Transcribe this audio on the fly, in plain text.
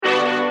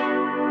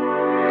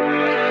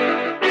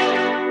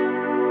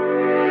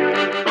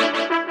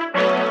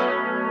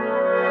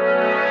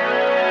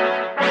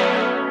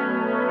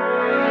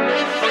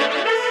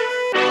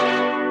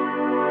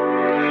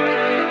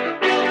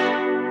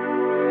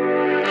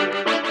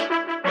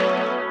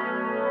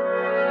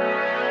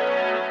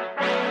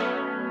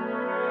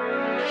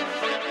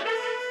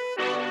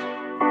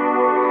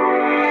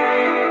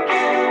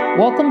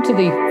Welcome to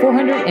the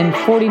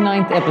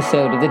 449th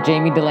episode of the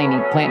Jami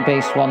Dulaney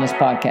Plant-Based Wellness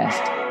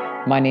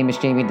Podcast. My name is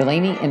Jami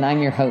Dulaney, and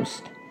I'm your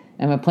host.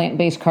 I'm a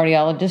plant-based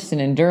cardiologist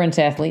and endurance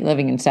athlete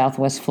living in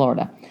Southwest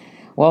Florida.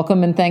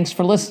 Welcome and thanks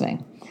for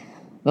listening.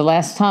 The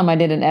last time I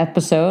did an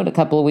episode, a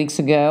couple of weeks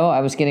ago,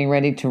 I was getting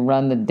ready to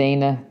run the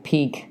Dana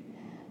Peak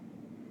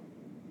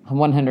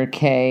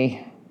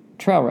 100K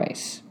trail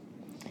race.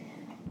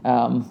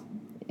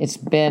 It's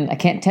been, I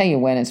can't tell you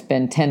when, it's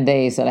been 10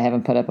 days that I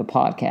haven't put up a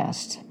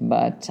podcast,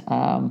 but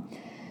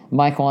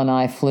Michael and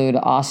I flew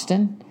to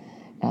Austin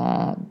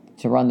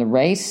to run the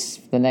race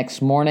the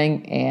next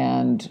morning,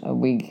 and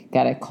we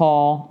got a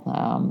call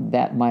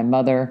that my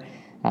mother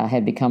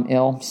had become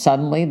ill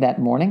suddenly that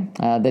morning.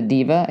 The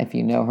Diva, if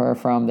you know her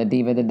from the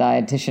Diva, the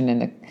dietitian,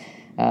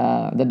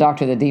 and the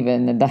Doctor, the Diva,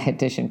 in the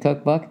dietitian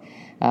cookbook.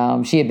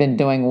 She had been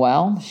doing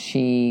well.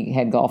 She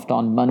had golfed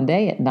on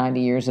Monday at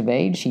 90 years of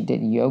age. She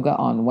did yoga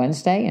on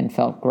Wednesday and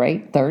felt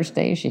great.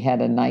 Thursday, she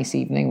had a nice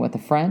evening with a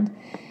friend.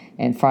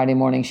 And Friday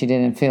morning, she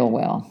didn't feel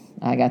well.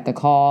 I got the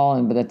call,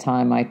 and by the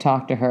time I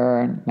talked to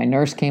her, my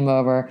nurse came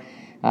over.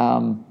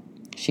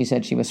 She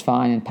said she was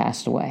fine and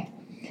passed away.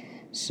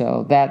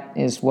 So that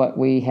is what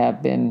we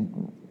have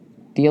been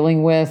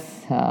dealing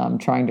with,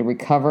 trying to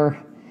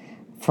recover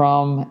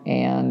from,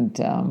 and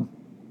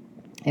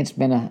it's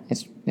been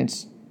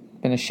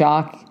a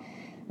shock,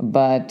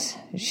 but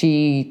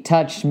she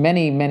touched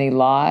many, many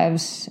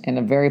lives in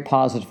a very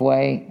positive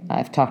way.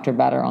 I've talked to her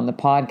about her on the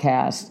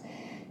podcast.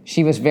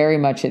 She was very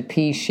much at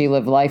peace. She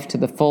lived life to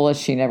the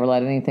fullest. She never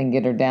let anything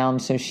get her down.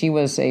 So she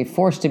was a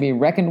force to be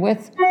reckoned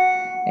with.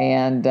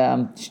 And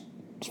as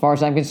far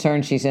as I'm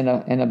concerned, she's in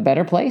a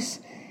better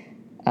place.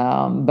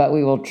 But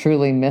we will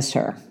truly miss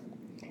her.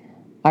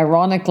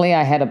 Ironically,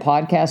 I had a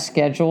podcast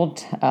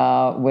scheduled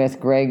with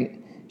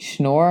Greg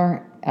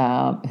Schnoor,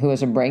 who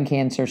is a brain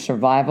cancer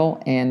survivor,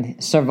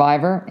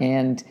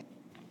 and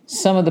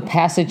some of the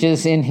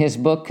passages in his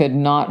book could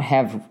not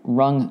have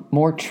rung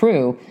more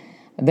true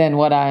than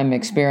what I'm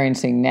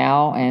experiencing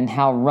now, and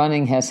how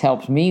running has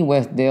helped me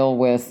deal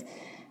with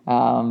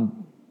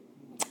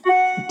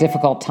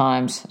difficult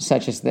times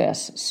such as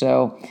this.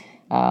 So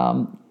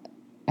I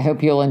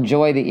hope you'll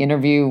enjoy the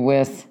interview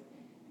with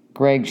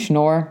Greg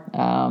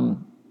Schnoor.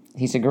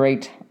 He's a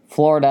great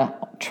Florida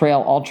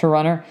trail ultra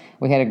runner.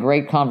 We had a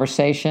great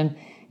conversation.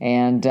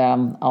 And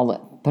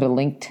I'll put a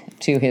link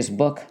to his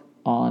book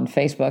on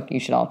Facebook. You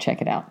should all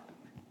check it out.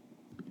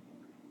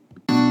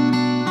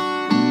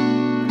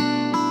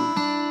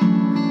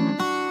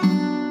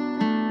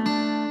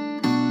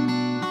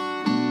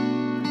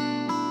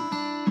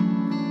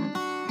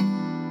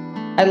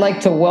 I'd like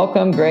to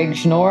welcome Greg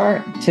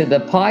Schnoor to the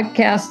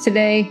podcast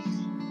today.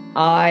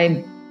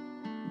 I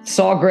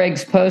saw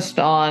Greg's post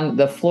on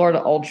the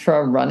Florida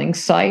Ultra running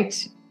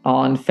site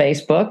on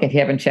Facebook. If you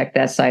haven't checked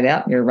that site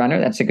out, you're a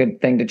runner, that's a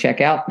good thing to check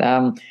out.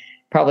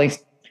 Probably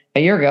a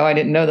year ago, I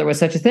didn't know there was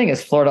such a thing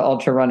as Florida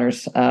Ultra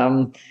Runners.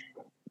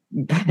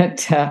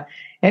 But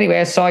anyway,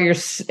 I saw your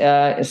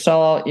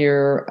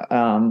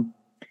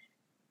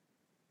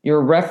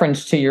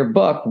reference to your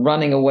book,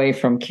 Running Away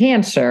from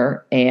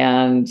Cancer,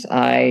 and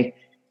I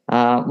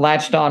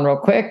latched on real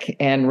quick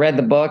and read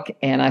the book,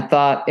 and I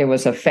thought it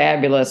was a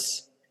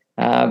fabulous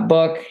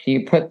book.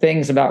 You put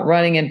things about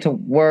running into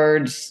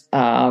words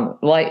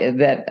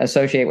that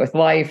associate with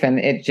life, and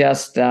it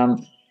just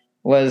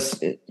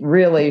was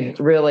really,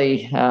 really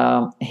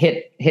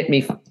hit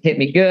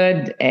me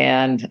good.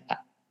 And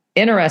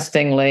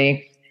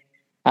interestingly,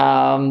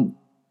 when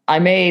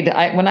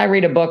I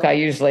read a book, I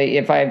usually,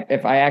 if I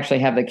actually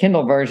have the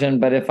Kindle version,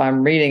 but if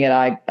I'm reading it,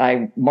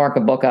 I mark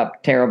a book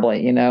up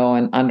terribly,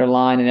 and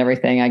underline and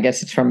everything. I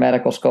guess it's from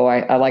medical school.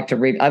 I like to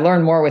read. I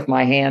learn more with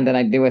my hand than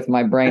I do with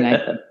my brain.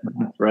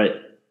 Right.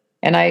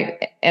 And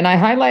I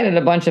highlighted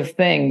a bunch of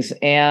things.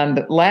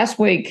 And last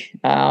week,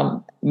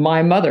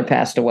 my mother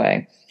passed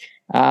away.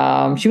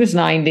 She was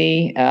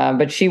 90,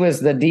 but she was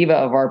the diva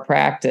of our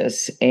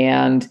practice.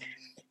 And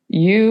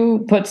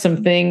you put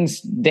some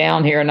things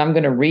down here, and I'm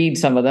going to read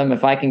some of them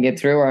if I can get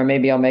through, or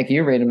maybe I'll make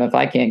you read them if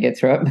I can't get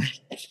through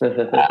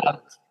it.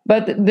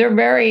 But they're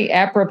very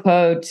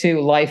apropos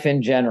to life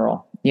in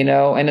general,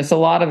 and it's a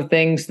lot of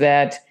things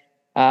that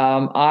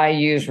I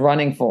use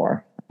running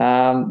for,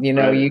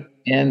 right.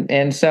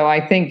 And so I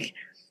think,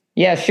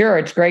 yeah, sure,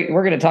 it's great.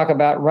 We're going to talk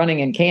about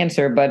running and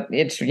cancer, but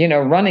it's,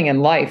 running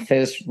in life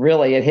is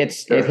really, it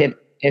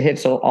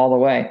hits all the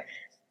way.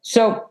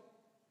 So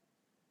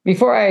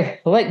before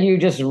I let you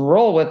just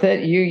roll with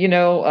it,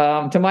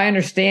 to my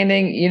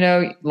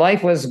understanding,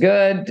 life was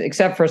good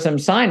except for some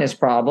sinus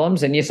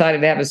problems, and you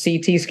decided to have a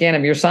CT scan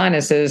of your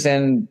sinuses,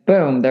 and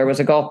boom, there was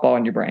a golf ball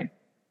in your brain.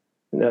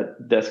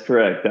 That's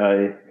correct.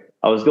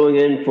 I was going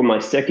in for my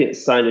second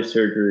sinus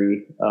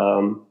surgery.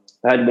 I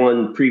had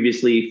one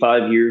previously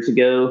 5 years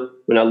ago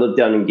when I lived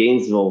down in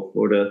Gainesville,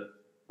 Florida.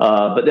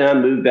 But then I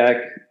moved back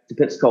to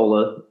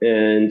Pensacola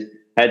and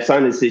had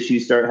sinus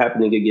issues start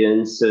happening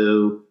again.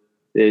 So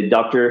the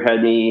doctor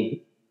had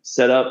me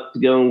set up to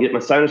go and get my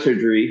sinus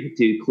surgery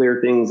to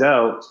clear things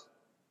out.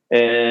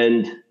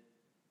 And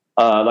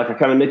like I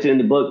kind of mentioned in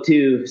the book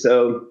too,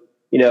 so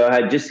I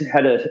had just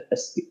had a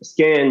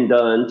scan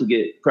done to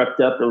get prepped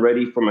up and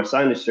ready for my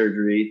sinus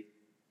surgery.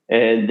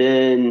 And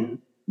then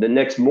the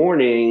next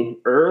morning,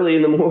 early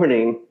in the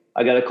morning,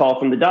 I got a call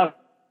from the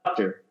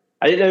doctor.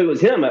 I didn't know it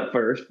was him at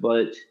first,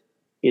 but,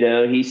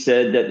 he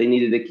said that they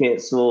needed to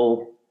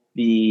cancel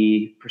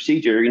the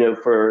procedure,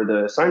 for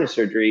the sinus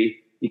surgery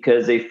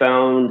because they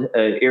found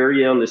an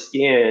area on the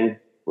scan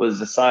was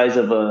the size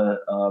of a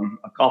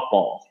golf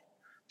ball.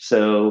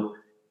 So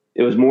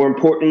it was more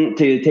important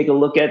to take a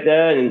look at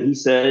that. And he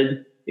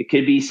said it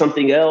could be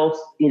something else,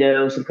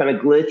 some kind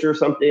of glitch or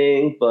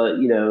something, but,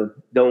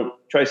 don't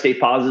try to stay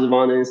positive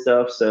on it and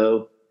stuff.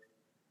 So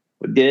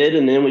we did.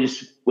 And then we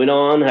just went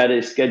on, had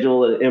to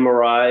schedule an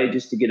MRI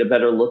just to get a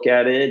better look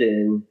at it.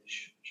 And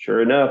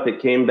sure enough,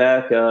 it came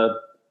back,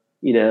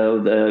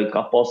 the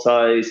golf ball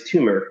size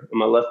tumor in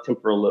my left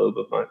temporal lobe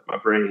of my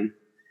brain.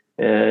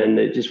 And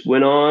it just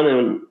went on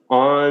and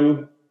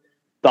on,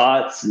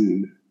 thoughts,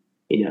 and,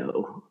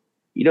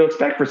 you don't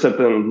expect for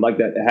something like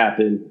that to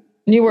happen.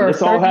 You were this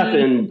 30, all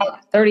happened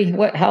 30.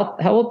 What? How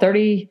old?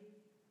 30.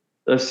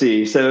 Let's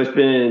see. So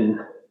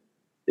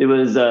it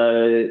was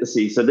let's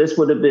see. So this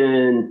would have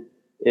been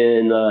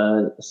in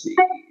let's see.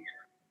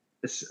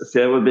 So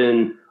that would have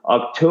been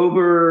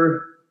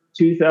October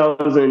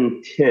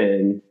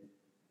 2010.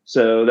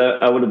 So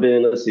that I would have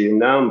been, let's see,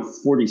 now I'm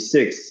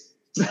 46.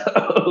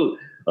 So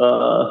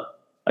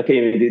I can't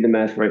even do the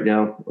math right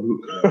now.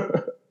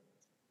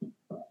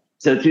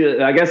 So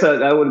I guess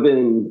that would have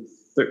been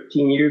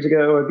 13 years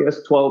ago, I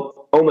guess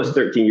 12, almost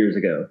 13 years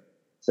ago.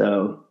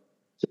 So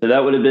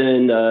that would have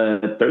been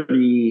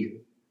 30.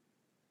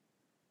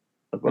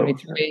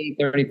 33,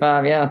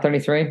 35, yeah,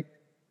 33.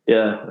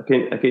 Yeah, I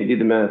can't do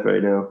the math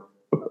right now.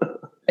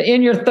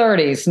 In your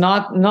 30s,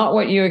 not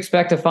what you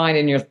expect to find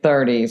in your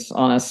 30s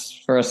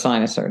for a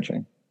sinus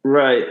surgery.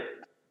 Right.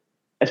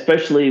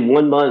 Especially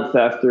 1 month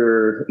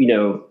after,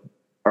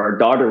 our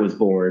daughter was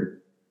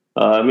born.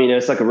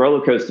 It's like a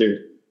roller coaster.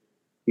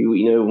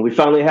 We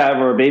finally have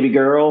our baby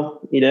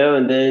girl,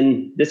 and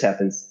then this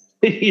happens.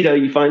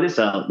 You find this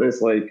out, and it's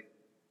like,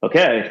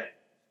 okay.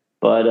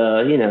 But,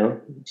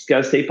 just got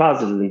to stay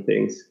positive in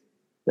things.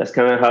 That's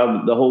kind of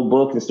how the whole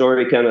book and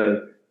story kind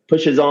of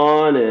pushes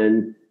on.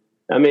 And,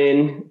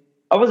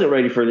 I wasn't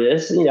ready for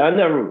this. I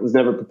was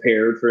never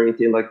prepared for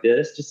anything like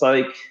this. Just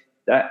like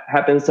that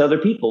happens to other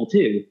people,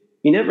 too.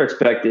 You never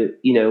expect it,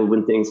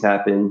 when things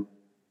happen.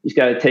 You just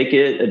got to take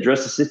it,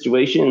 address the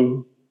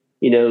situation,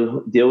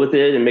 deal with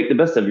it and make the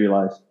best of your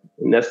life.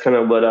 And that's kind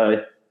of what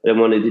I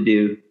wanted to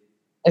do.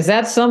 Is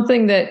that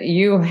something that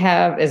you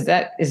have? Is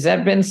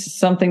that been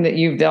something that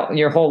you've dealt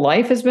your whole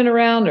life has been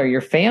around, or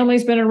your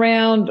family's been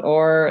around,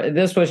 or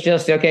this was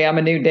just, okay, I'm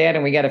a new dad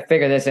and we got to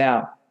figure this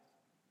out?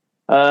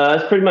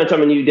 It's pretty much,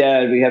 I'm a new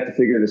dad. We have to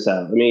figure this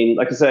out.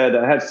 Like I said,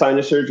 I had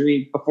sinus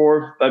surgery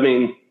before.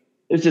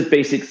 It's just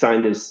basic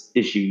sinus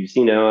issues.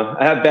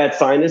 I have bad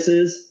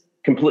sinuses,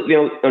 completely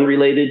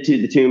unrelated to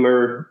the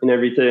tumor and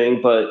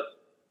everything. But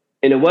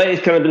in a way,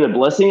 it's kind of been a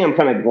blessing. I'm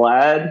kind of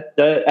glad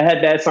that I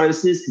had bad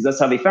sinuses because that's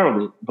how they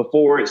found it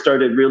before it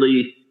started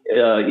really,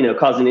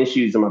 causing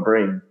issues in my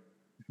brain.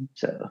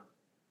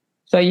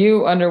 So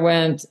you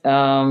underwent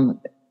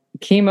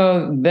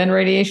chemo, then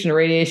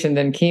radiation,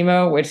 then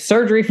chemo, which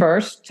surgery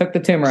first, took the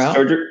tumor out.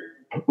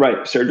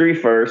 Surgery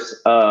first.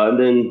 And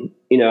then,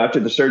 after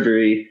the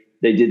surgery,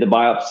 they did the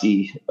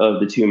biopsy of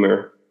the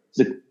tumor.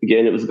 So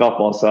again, it was golf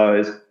ball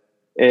size.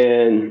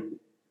 And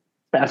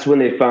that's when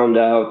they found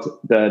out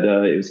that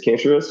it was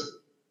cancerous.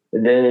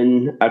 And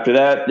then after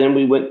that,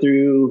 we went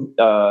through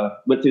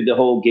the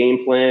whole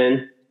game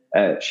plan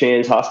at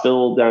Shands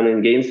Hospital down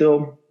in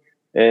Gainesville.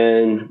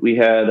 And we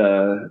had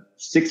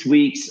 6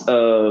 weeks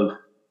of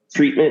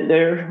treatment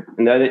there.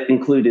 And that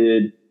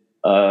included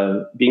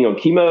being on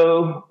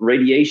chemo,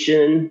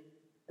 radiation,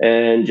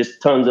 and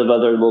just tons of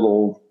other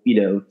little,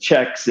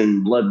 checks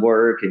and blood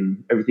work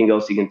and everything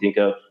else you can think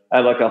of. I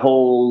had like a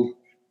whole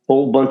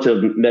bunch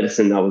of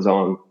medicine I was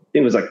on. I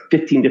think it was like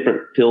 15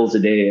 different pills a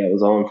day I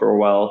was on for a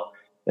while.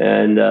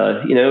 And,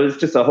 it was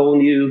just a whole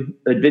new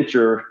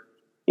adventure,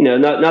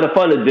 not a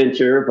fun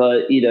adventure,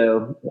 but,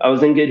 I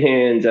was in good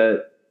hands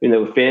at,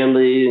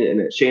 family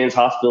and at Shands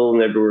Hospital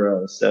and everywhere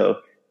else. So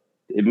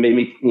it made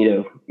me,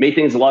 made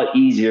things a lot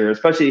easier,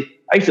 especially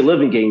I used to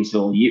live in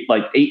Gainesville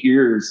like 8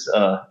 years,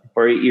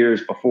 for 8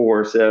 years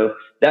before. So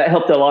that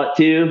helped a lot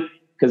too,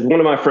 because one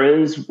of my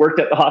friends worked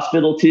at the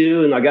hospital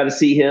too. And I got to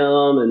see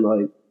him and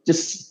like,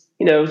 just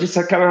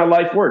kind of how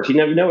life works. You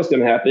never know what's going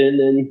to happen.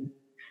 And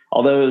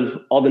although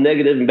all the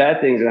negative and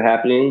bad things are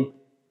happening,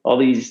 all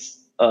these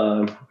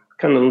kind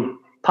of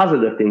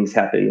positive things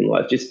happen in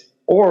life.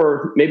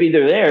 Or maybe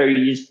they're there,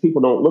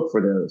 people don't look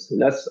for those.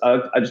 And that's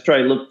I just try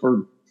to look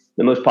for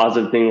the most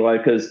positive thing in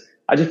life, because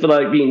I just feel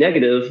like being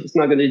negative, it's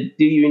not going to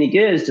do you any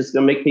good. It's just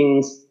going to make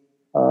things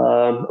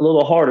a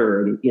little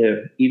harder, and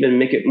even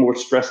make it more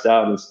stressed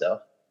out and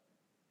stuff.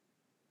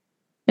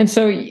 And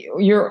so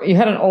you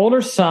had an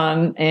older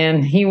son,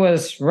 and he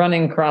was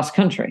running cross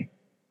country.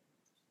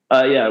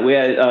 Yeah, we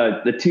had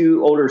the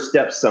two older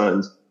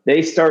stepsons.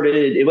 They started.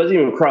 It wasn't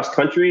even cross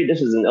country.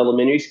 This was in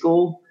elementary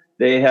school.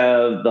 they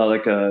have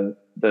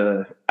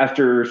the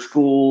after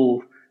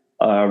school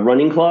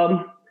running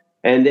club,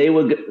 and they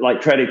would like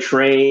try to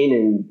train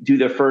and do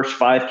their first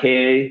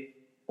 5K.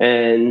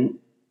 And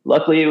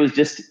luckily, it was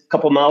just a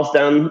couple miles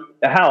down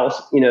the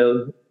house,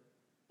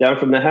 down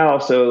from the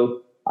house.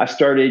 So I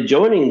started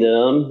joining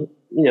them,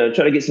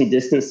 try to get some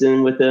distance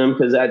in with them,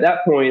 because at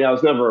that point I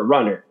was never a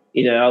runner.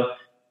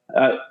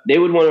 They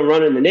would want to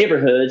run in the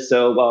neighborhood,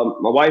 so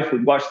my wife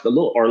would watch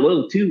our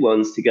little two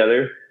ones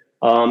together.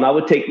 I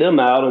would take them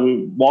out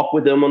and walk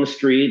with them on the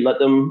street, let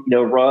them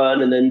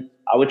run, and then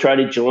I would try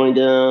to join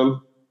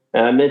them.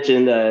 And I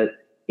mentioned that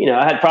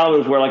I had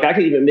problems where like I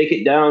could even make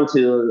it down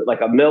to like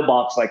a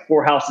mailbox like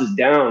 4 houses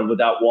down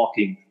without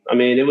walking. I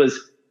mean, it was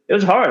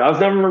hard. I was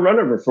never a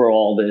runner before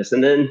all this,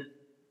 and then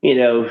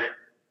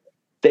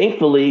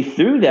thankfully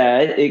through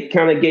that, it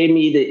kind of gave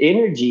me the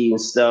energy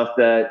and stuff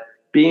that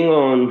being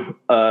on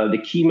the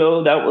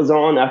chemo that was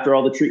on after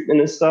all the treatment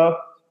and stuff.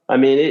 I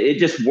mean, it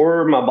just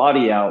wore my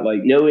body out,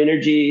 like no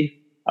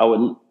energy. I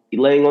would be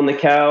laying on the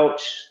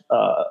couch,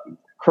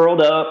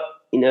 curled up,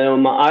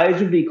 my eyes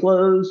would be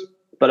closed,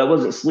 but I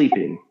wasn't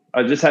sleeping.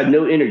 I just had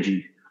no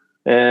energy.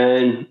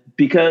 And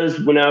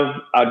because when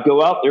I'd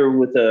go out there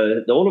with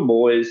the older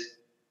boys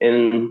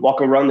and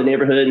walk around the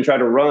neighborhood and try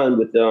to run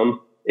with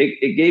them,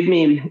 it gave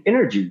me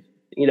energy.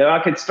 I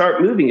could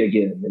start moving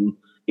again.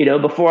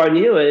 And, before I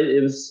knew it,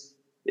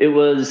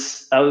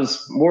 I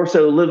was more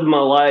so living my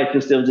life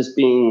instead of just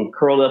being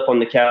curled up on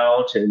the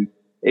couch. And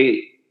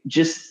it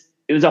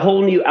was a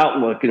whole new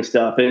outlook and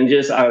stuff. And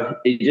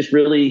it just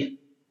really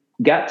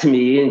got to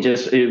me, and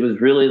it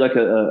was really like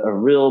a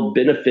real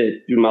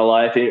benefit through my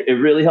life. It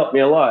really helped me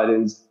a lot.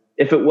 And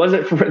if it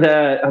wasn't for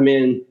that, I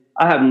mean,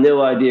 I have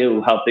no idea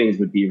how things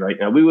would be right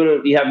now. We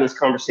wouldn't be having this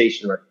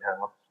conversation right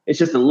now. It's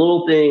just the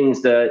little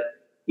things that,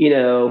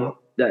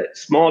 that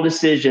small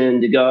decision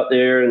to go out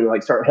there and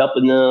like start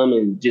helping them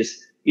and just,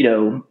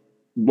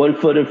 one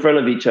foot in front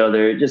of each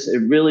other. It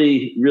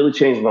really, really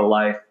changed my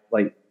life,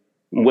 like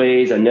in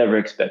ways I never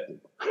expected.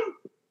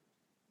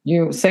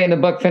 You say in the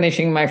book,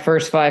 finishing my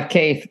first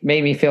 5K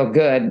made me feel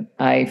good.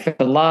 I felt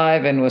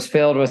alive and was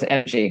filled with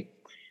energy.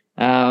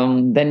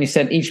 Then you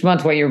said each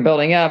month while you were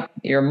building up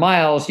your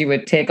miles, you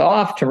would take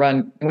off to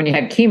run. When you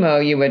had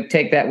chemo, you would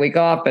take that week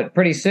off, but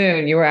pretty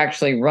soon you were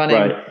actually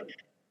running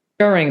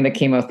during the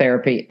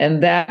chemotherapy.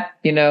 And that,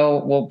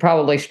 will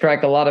probably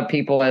strike a lot of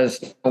people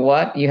as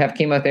what? You have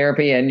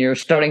chemotherapy and you're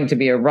starting to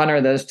be a runner.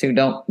 Those two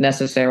don't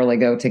necessarily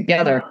go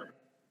together.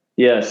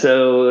 Yeah.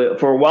 So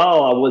for a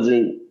while,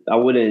 I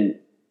wouldn't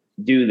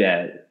do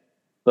that.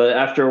 But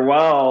after a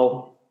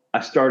while,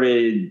 I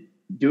started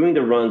doing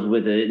the runs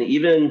with it. And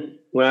even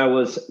when I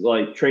was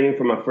like training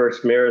for my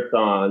first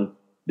marathon,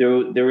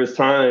 there was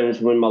times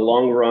when my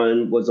long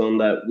run was on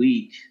that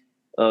week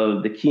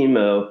of the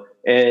chemo.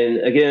 And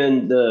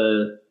again,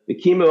 the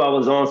chemo I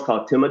was on is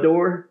called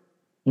Timidor.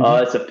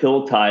 Mm-hmm. It's a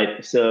pill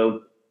type.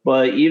 So,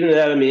 but even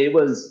that, I mean,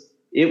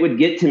 it would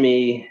get to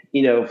me,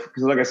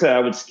 because like I said, I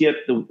would skip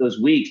those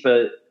weeks,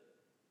 but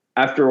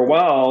after a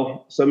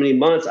while, so many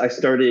months, I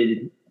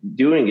started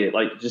doing it,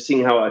 like just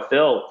seeing how I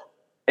felt.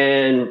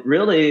 And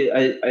really,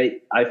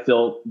 I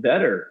felt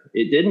better.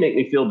 It did make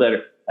me feel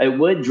better. I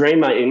would drain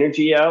my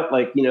energy out,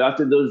 like,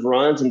 after those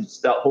runs and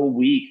just that whole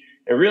week.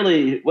 And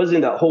really, it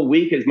wasn't that whole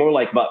week. It's more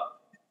like about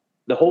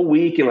the whole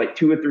week and like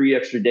 2 or 3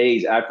 extra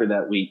days after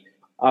that week.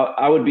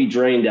 I would be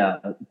drained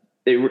out.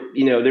 They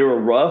were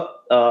rough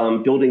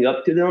building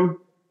up to them,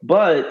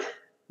 but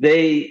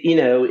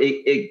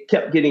it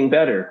kept getting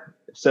better.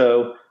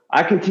 So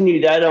I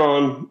continued that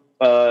on,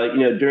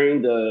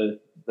 during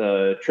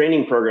the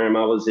training program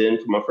I was in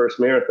for my first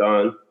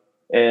marathon.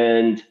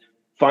 And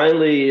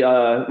finally,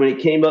 when it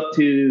came up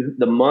to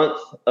the month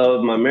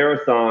of my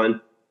marathon,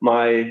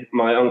 my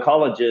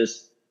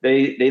oncologist,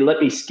 they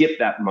let me skip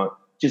that month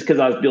just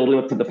because I was building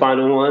up to the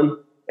final one.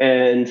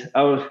 And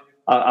I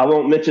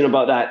won't mention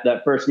about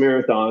that first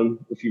marathon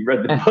if you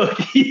read the book.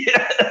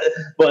 Yeah.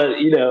 But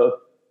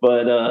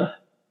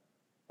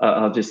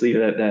I'll just leave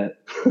it at that.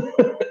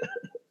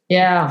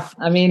 Yeah,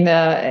 I mean,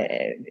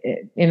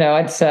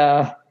 it's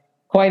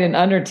quite an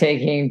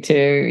undertaking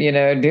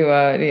to, do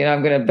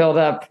I'm going to build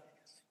up,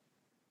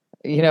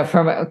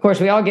 of course,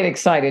 we all get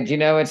excited,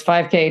 it's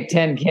 5K,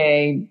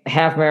 10K,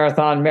 half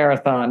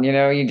marathon,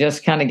 you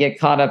just kind of get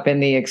caught up in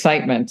the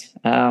excitement.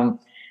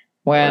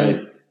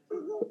 When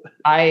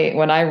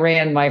I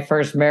ran my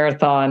first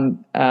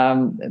marathon,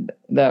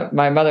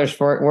 my mother's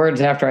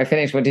words after I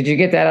finished, well, did you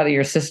get that out of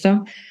your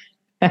system?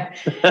 And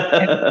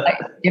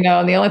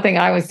the only thing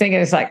I was thinking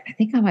is like, I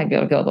think I might be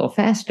able to go a little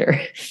faster,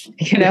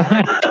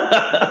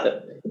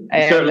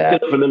 And,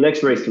 for the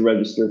next race to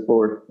register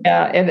for.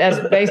 Yeah, and as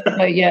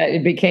basically,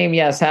 it became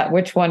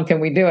which one can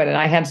we do it? And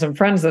I had some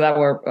friends that I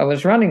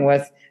was running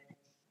with,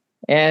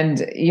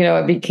 and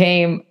it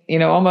became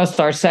almost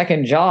our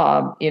second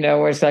job.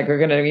 Where it's like we're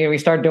gonna we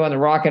start doing the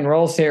rock and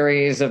roll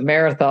series of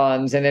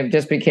marathons, and it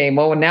just became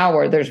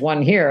now there's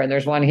one here and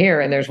there's one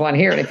here and there's one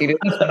here, and if you do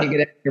this one, you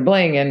get your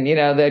bling. And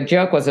the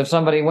joke was if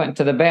somebody went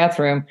to the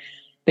bathroom,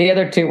 the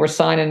other two were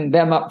signing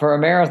them up for a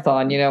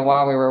marathon.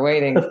 While we were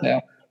waiting.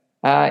 So.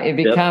 it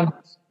Yep.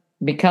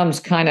 becomes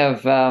kind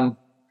of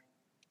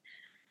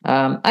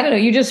I don't know.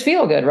 You just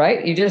feel good,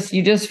 right? You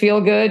just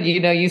feel good. You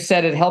know, you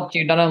said it helped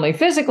you not only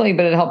physically,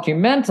 but it helped you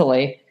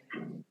mentally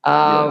with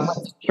Yes.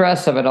 the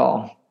stress of it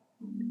all.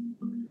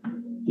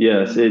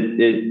 Yes.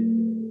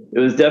 It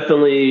was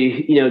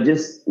definitely,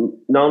 just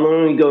not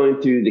only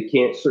going through the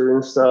cancer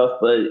and stuff,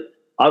 but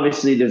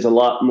obviously there's a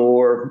lot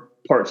more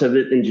parts of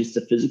it than just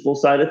the physical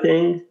side of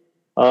things.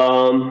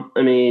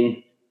 I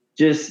mean,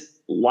 just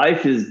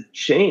life has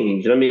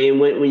changed. I mean,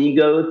 when you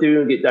go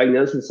through and get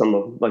diagnosed with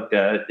something like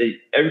that,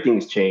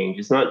 everything's changed.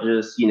 It's not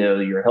just,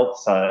 your health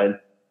side.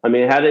 I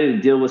mean, how to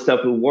deal with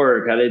stuff with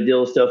work, how to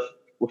deal with stuff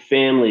with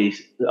family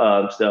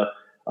stuff.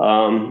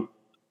 Um,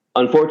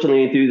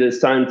 Unfortunately, through this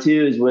time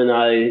too, is when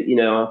I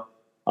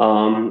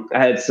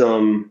had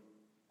a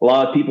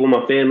lot of people in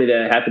my family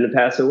that happened to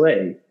pass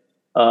away.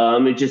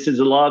 It just there's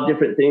a lot of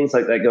different things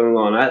like that going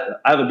on. I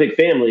have a big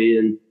family,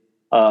 and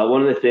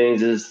one of the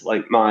things is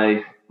like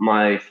my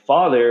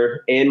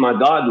father and my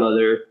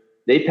godmother,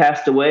 they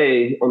passed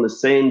away on the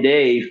same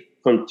day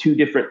from two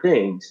different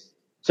things.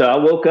 So I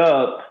woke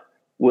up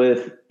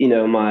with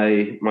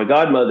my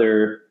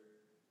godmother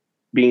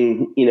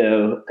being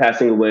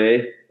passing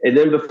away, and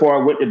then before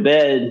I went to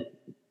bed,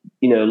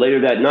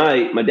 later that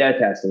night, my dad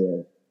passed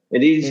away.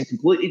 And these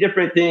completely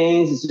different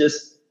things. It's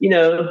just,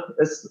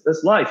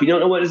 that's life. You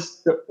don't know what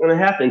is going to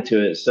happen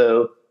to it.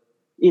 So,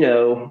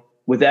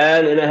 with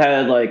that, and I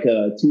had like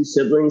two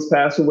siblings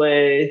pass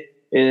away,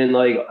 and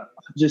like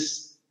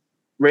just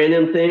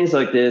random things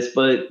like this.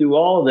 But through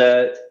all of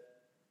that,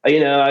 I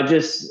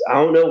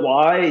don't know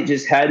why it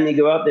just had me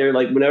go out there.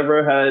 Like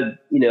whenever I had,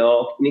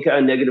 any kind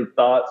of negative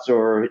thoughts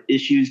or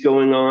issues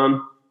going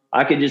on,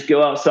 I could just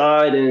go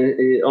outside, and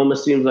it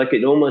almost seems like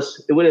it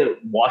wouldn't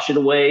wash it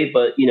away,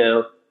 but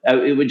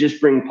it would just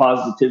bring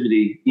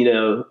positivity,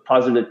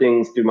 positive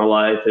things through my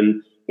life.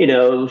 And,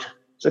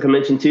 it's like I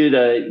mentioned too,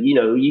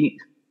 that,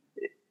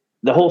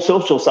 the whole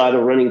social side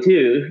of running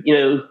too,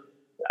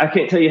 I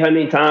can't tell you how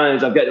many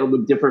times I've gotten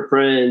with different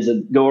friends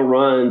and go on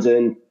runs,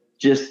 and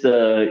just,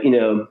 a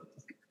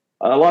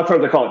lot of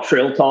times I call it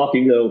trail talk,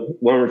 even though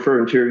what I'm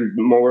referring to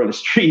more on the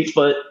streets.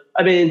 But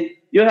I mean,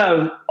 you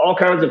have all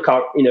kinds of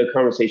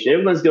conversation.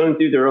 Everyone's going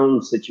through their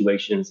own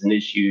situations and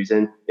issues,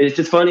 and it's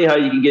just funny how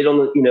you can get on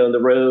the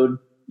road,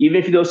 even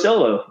if you go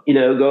solo.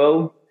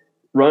 Go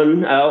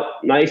run out,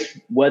 nice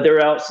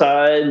weather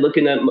outside,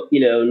 looking at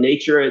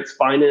nature at its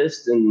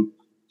finest, and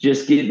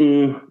just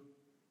getting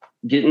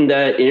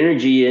that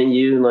energy in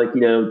you, and like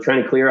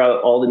trying to clear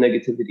out all the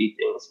negativity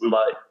things in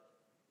life.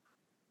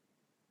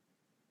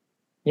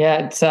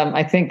 Yeah, it's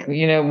I think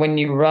when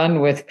you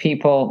run with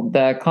people,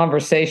 the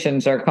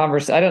conversations are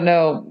I don't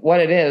know what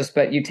it is,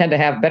 but you tend to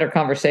have better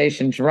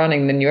conversations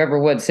running than you ever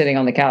would sitting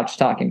on the couch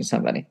talking to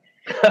somebody.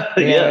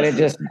 And it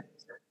just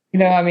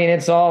I mean,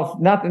 it's all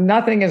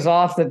nothing is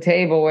off the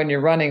table when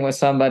you're running with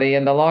somebody,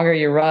 and the longer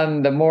you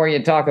run, the more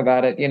you talk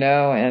about it,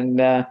 and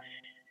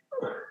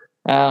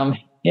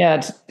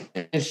yeah,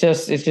 it's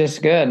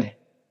just good.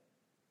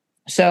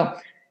 So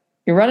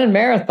you're running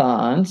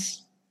marathons.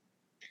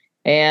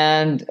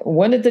 And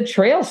when did the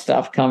trail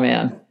stuff come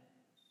in?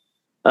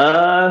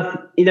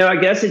 I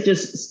guess it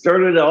just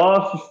started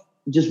off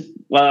just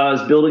while I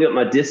was building up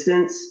my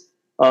distance.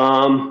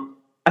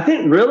 I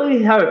think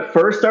really how it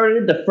first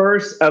started, as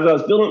I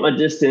was building up my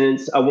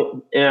distance, I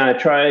went and I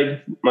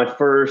tried my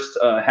first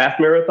half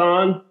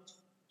marathon.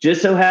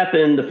 Just so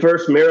happened the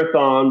first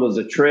marathon was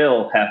a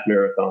trail half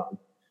marathon.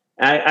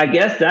 I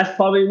guess that's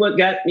probably what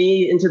got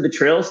me into the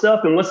trail stuff.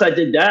 And once I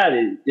did that,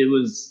 it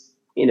was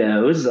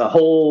a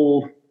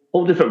whole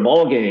different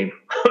ball game.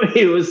 I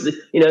mean,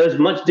 it was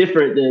much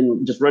different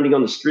than just running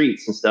on the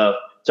streets and stuff.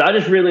 So I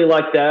just really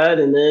liked that.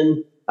 And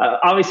then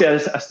obviously I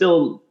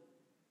still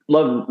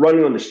love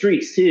running on the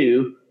streets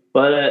too.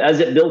 But as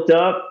it built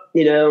up,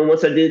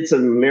 once I did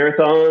some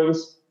marathons,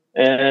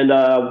 and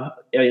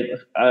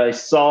I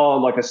saw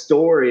like a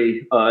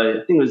story,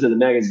 I think it was in the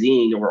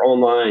magazine or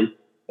online,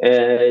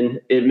 and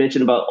it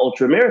mentioned about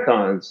ultra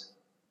marathons.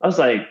 I was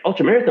like,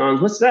 ultra marathons,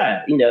 what's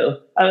that?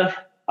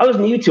 I was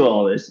new to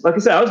all this. Like I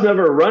said, I was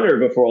never a runner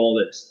before all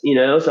this,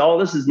 so all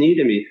this is new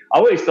to me. I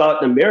always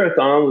thought the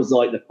marathon was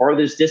like the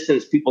farthest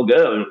distance people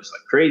go, and it was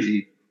like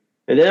crazy.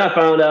 And then I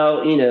found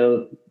out,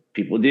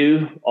 people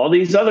do all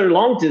these other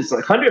long distance,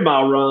 like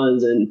 100-mile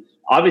runs. And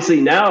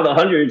obviously now the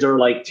hundreds are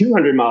like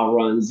 200-mile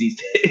runs these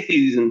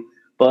days.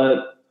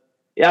 But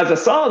yeah, as I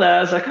saw that,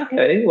 I was like,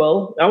 okay,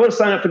 well, I want to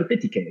sign up for the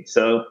 50K.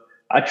 So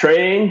I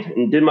trained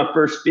and did my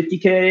first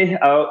 50K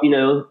out,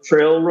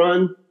 trail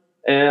run.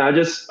 And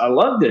I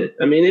loved it.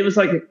 I mean, it was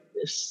like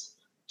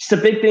just a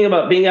big thing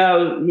about being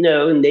out,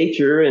 in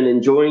nature and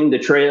enjoying the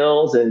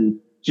trails and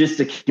just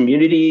the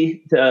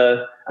community.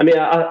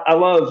 I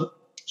love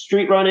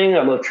street running.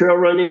 I love trail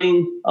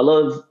running. I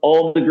love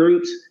all the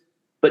groups.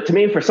 But to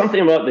me, for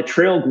something about the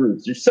trail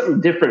groups, there's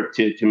something different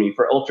to me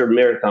for ultra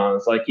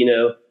marathons. Like,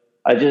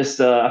 I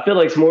feel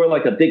like it's more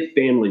like a big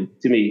family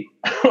to me.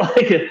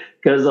 Like,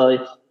 because,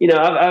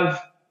 I've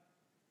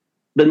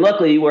then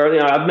luckily, where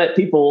I've met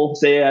people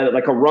say at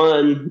like a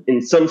run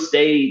in some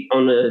state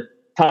on the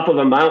top of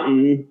a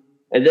mountain,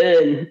 and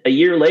then a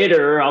year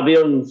later I'll be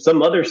on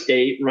some other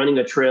state running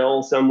a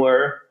trail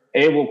somewhere,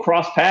 and we'll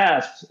cross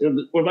paths. And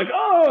we're like,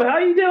 "Oh, how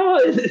you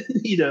doing?"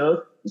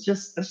 It's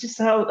just that's just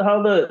how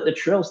the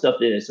trail stuff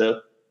is.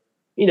 So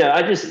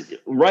I just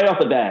right off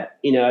the bat,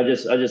 I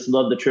just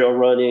love the trail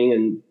running,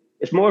 and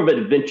it's more of an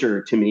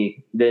adventure to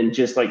me than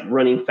just like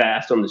running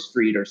fast on the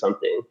street or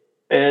something.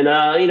 And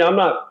I'm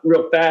not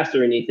real fast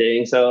or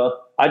anything, so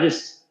I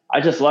just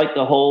like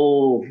the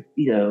whole,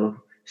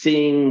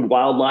 seeing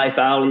wildlife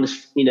out in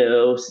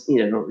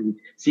the,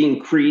 seeing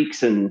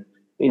creeks and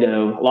a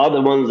lot of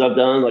the ones I've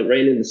done like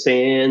ran in the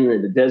sand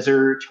in the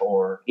desert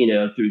or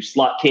through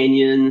slot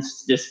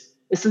canyons. Just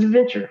it's an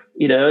adventure.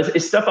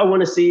 It's stuff I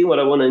want to see, what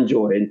I want to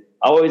enjoy. And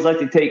I always like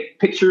to take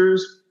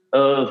pictures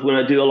of when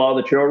I do a lot of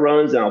the trail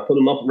runs, and I'll put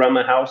them up around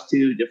my house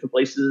too, different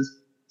places.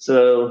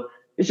 So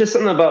it's just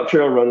something about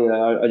trail running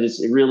that I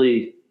just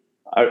really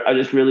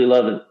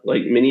love it,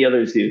 like many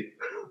others do.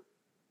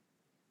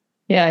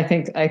 Yeah, I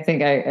think I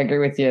agree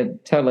with you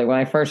totally. When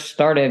I first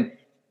started,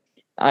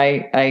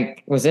 I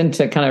was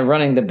into kind of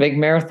running the big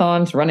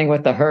marathons, running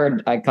with the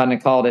herd. I kind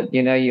of called it.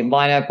 You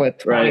line up with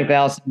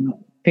 20,000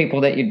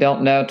 people that you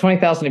don't know,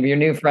 20,000 of your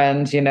new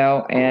friends,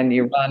 and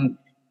you run.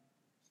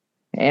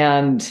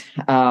 And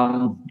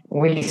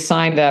we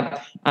signed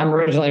up. I'm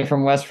originally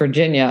from West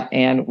Virginia,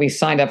 and we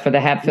signed up for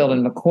the Hatfield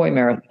and McCoy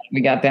Marathon.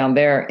 We got down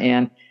there,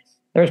 and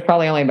there was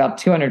probably only about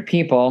 200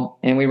 people,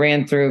 and we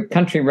ran through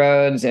country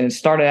roads, and it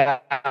started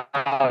out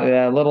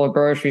at a little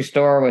grocery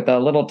store with a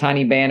little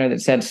tiny banner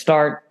that said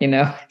 "Start," and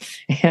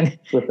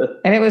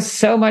it was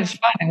so much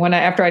fun. And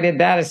after I did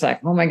that, it's like,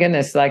 oh my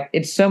goodness, like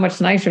it's so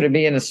much nicer to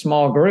be in a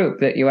small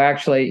group that you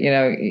actually,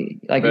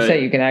 like you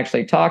say, you can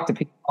actually talk to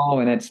people,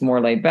 and it's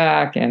more laid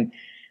back. And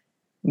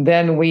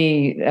then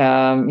we,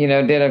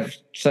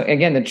 so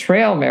again, the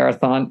trail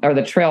marathon or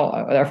the trail,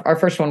 our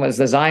first one was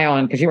the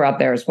Zion, because you were out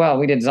there as well.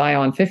 We did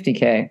Zion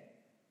 50K.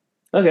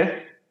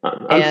 Okay.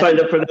 I'm signed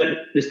up for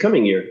that this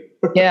coming year.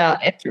 Yeah.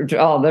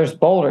 There's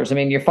boulders. I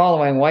mean, you're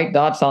following white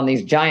dots on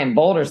these giant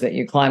boulders that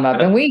you climb up,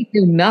 and we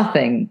knew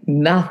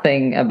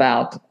nothing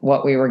about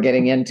what we were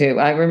getting into.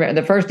 I remember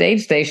the first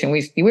aid station,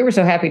 we were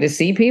so happy to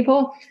see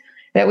people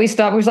that we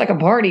stopped. It was like a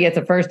party at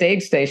the first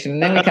aid station.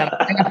 And then we kind of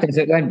laughed as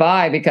it went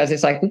by, because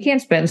it's like, we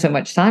can't spend so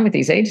much time at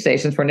these aid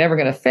stations. We're never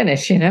going to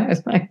finish,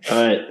 It's like,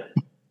 all right.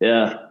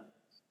 Yeah.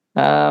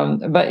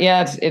 But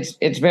yeah,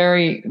 it's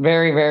very,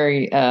 very,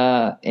 very,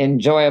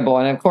 enjoyable.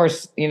 And of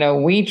course,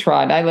 we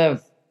tried, I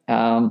live,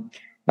 about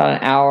an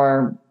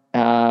hour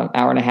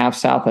and a half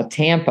south of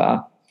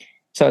Tampa.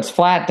 So it's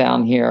flat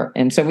down here.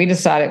 And so we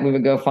decided we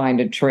would go find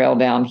a trail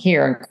down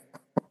here.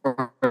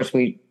 Of course,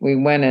 we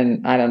went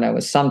in, I don't know, it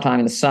was sometime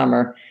in the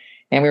summer,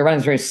 and we were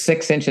running through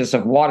 6 inches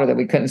of water that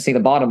we couldn't see the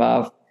bottom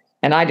of.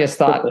 And I just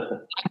thought,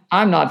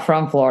 I'm not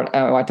from Florida.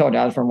 Oh, I told you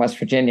I was from West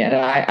Virginia. And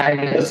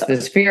I just,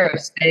 this fear of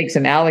snakes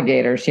and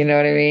alligators, you know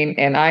what I mean?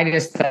 And I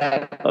just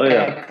thought,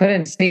 I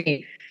couldn't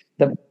see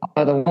the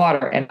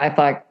water. And I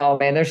thought, oh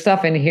man, there's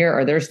stuff in here,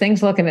 or there's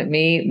things looking at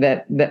me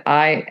that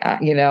I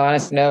and I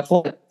said, no,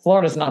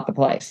 Florida's not the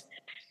place.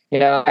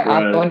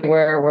 I'm going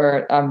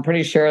where I'm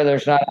pretty sure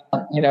there's not,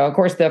 of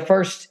course,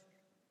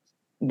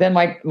 then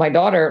my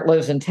daughter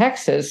lives in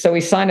Texas. So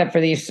we signed up for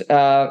these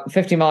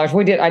 50 miles.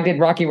 I did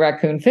Rocky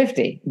Raccoon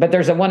 50, but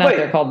there's a one out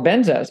there called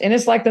Benzos. And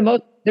it's like the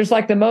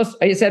most,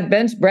 you said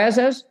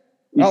Brazos?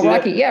 Oh,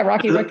 Rocky. Yeah,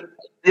 Rocky Raccoon.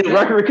 Yeah,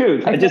 Rocky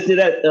Raccoon. I just did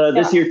that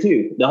this year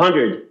too, the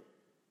 100.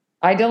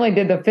 I only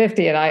did the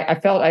 50, and I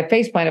felt I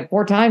face planted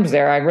 4 times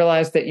there. I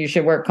realized that you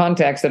should wear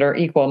contacts that are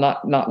equal,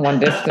 not one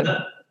distance.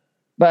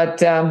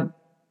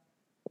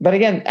 But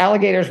again,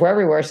 alligators were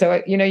everywhere.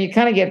 So, you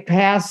kind of get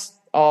past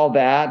all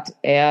that.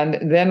 And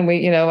then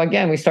we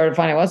started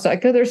finding, well, it's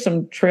like, there's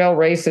some trail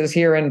races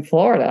here in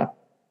Florida.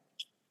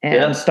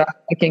 And started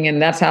looking,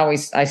 and that's how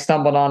I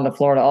stumbled on the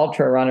Florida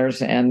Ultra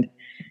Runners. And,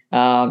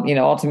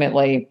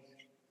 ultimately,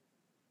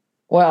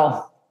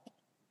 well,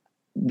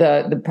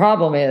 the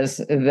problem is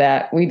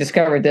that we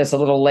discovered this a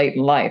little late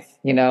in life,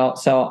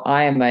 so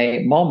I am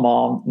a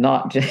mom,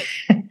 not just,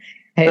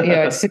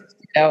 at 60,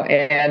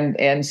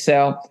 and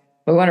so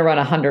we want to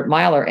run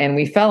 100-miler, and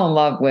we fell in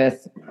love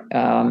with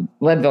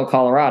Leadville,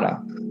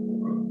 Colorado.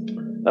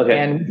 Okay.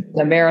 And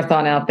the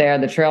marathon out there,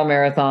 the trail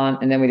marathon,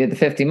 and then we did the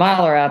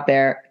 50-miler out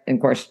there. And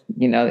of course,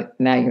 now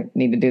you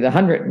need to do the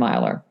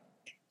 100-miler.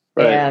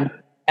 Right. And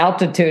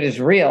altitude is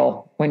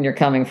real when you're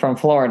coming from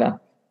Florida.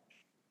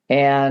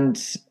 And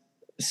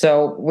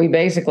so we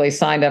basically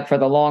signed up for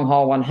the long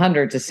haul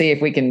 100 to see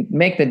if we can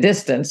make the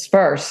distance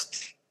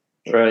first.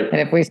 Right.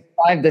 And if we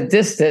survive the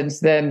distance,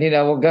 then,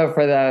 we'll go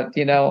for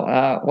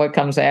the, what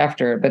comes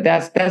after. But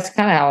that's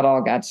kind of how it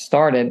all got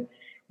started.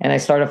 And I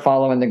started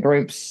following the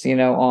groups,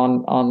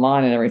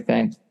 online and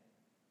everything.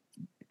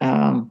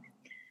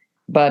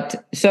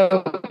 But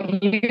so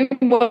you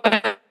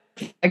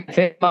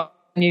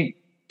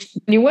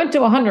went to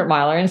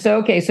 100-miler. And so,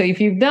 okay, so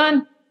if you've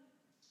done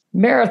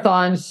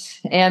marathons,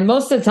 and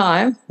most of the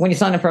time when you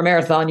sign up for a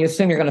marathon, you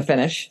assume you're going to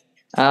finish.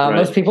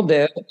 Most people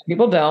do.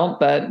 People don't.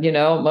 But,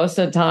 most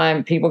of the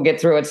time people get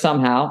through it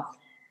somehow.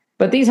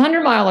 But these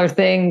 100-miler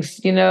things,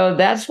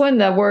 that's when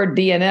the word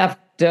DNF,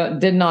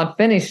 did not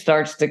finish,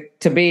 starts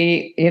to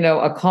be,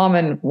 a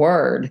common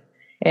word.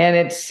 And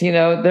it's,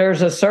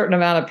 there's a certain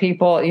amount of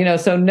people,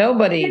 so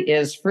nobody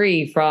is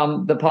free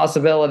from the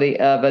possibility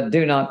of a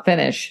do not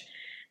finish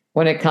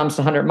when it comes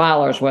to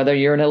 100-milers, whether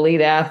you're an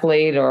elite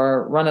athlete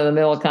or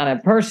run-of-the-mill kind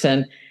of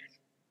person.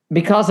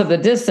 Because of the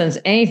distance,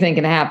 anything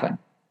can happen.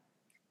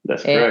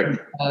 That's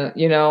correct.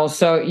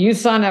 So you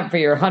signed up for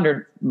your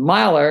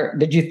 100-miler.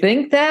 Did you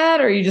think that,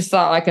 or you just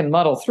thought I can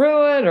muddle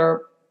through it,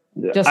 or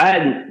just?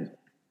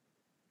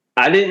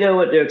 I didn't know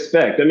what to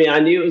expect. I mean, I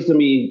knew it was going to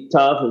be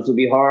tough. It was going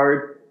to be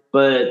hard.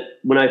 But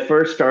when I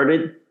first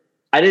started,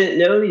 I didn't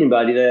know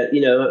anybody that,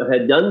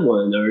 had done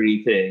one or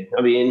anything.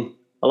 I mean,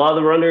 a lot of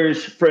the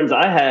runners, friends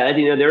I had,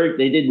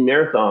 they did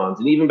marathons.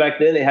 And even back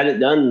then, they hadn't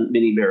done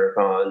many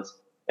marathons.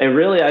 And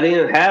really, I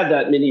didn't have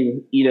that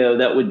many,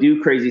 that would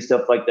do crazy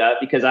stuff like that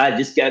because I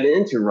just got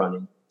into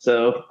running.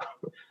 So,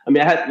 I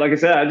mean, like I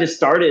said, I just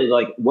started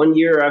like 1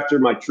 year after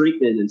my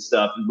treatment and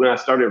stuff when I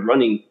started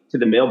running to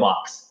the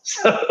mailbox.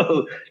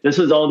 So this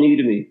was all new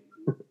to me.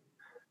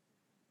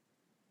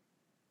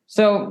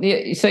 So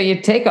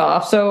you take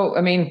off. So,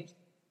 I mean,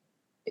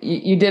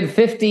 you did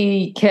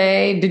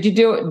 50K. Did you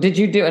do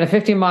in a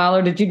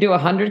 50-miler? Did you do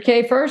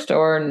 100K first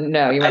or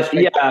no?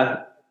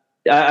 Yeah,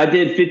 I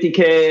did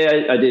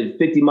 50K. I did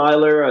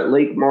 50-miler at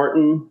Lake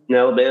Martin in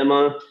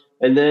Alabama.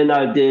 And then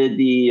I did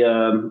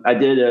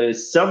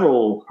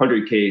several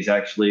 100Ks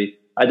actually.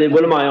 I did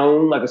one of my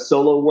own, like a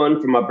solo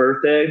one for my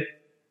birthday.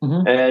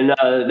 Mm-hmm. And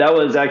that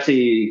was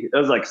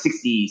like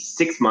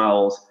 66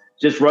 miles.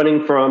 Just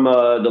running from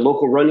the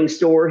local running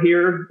store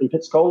here in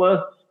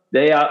Pensacola.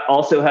 They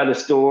also had a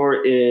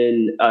store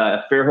in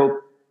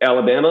Fairhope,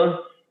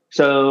 Alabama.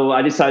 So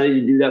I decided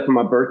to do that for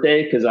my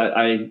birthday because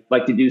I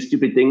like to do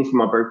stupid things for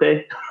my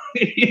birthday,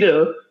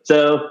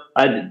 So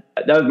that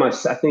was my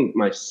second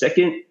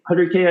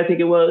 100K, I think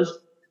it was.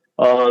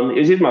 It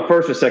was either my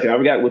first or second. I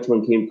forgot which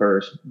one came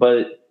first.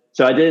 But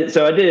so I did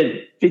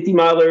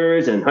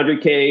 50-milers and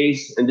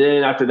 100Ks. And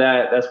then after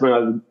that, that's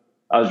when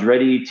I was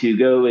ready to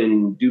go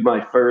and do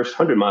my first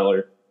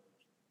 100-miler,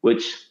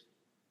 which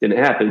didn't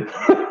happen.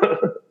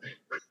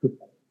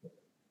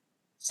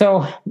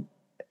 So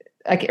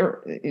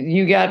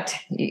you got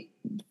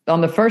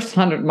on the first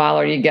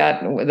 100-miler, you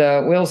got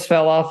the wheels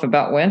fell off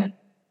about when?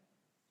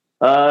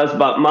 It's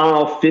about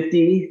mile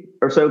 50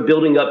 or so,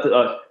 building up.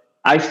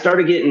 I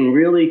started getting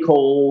really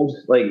cold,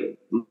 like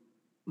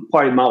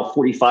probably mile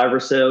 45 or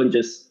so, and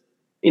just,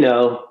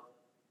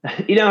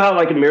 how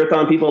like in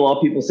marathon people, a lot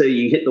of people say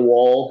you hit the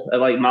wall at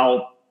like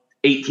mile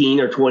 18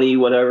 or 20,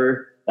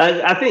 whatever.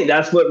 I think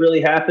that's what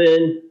really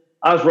happened.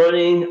 I was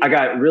running. I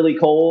got really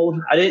cold.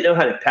 I didn't know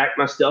how to pack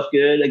my stuff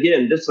good.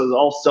 Again, this was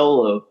all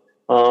solo.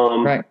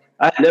 Right.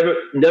 I had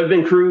never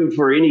been crewed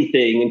for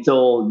anything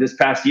until this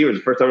past year. It was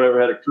the first time I ever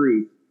had a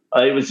crew.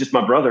 It was just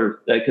my brother,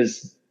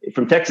 because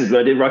from Texas, but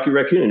I did Rocky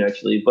Raccoon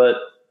actually. But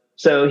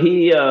so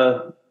he,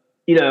 I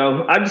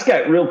just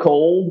got real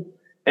cold.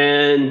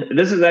 And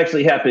this has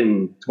actually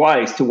happened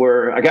twice to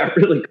where I got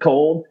really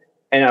cold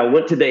and I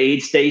went to the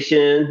aid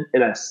station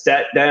and I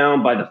sat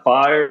down by the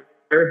fire.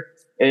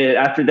 And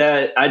after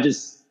that, I did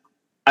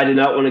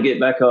not want to get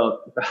back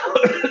up.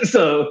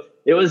 So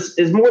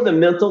it's more the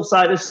mental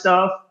side of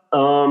stuff.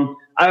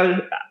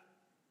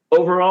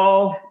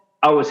 Overall,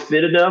 I was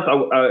fit enough.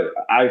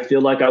 I feel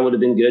like I would have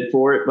been good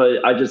for it,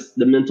 but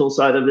the mental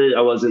side of it,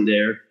 I wasn't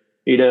there.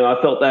 I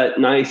felt that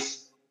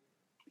nice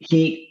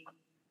heat.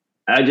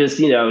 I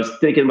was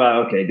thinking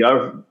about, okay, do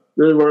I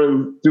really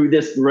run through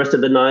this the rest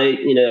of the night?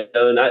 And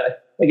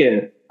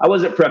I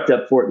wasn't prepped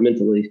up for it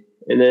mentally.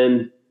 And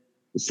then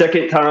the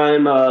second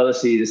time,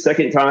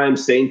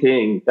 same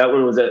thing. That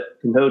one was at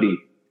Cahote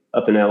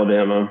up in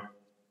Alabama.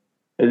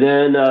 And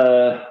then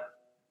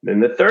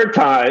the third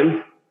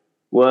time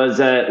was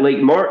at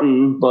Lake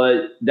Martin,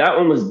 but that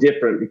one was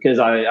different because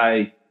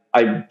I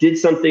did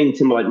something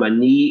to my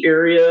knee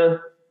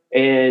area,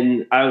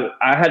 and I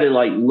had to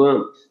like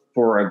limp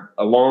for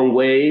a long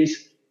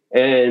ways.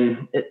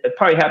 And it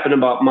probably happened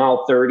about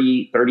mile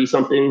 30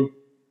 something,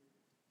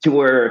 to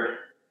where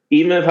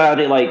even if I had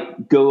to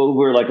like go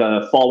over like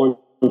a fallen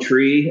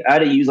tree, I had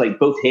to use like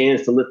both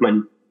hands to lift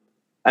my.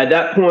 At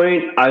that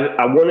point,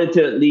 I wanted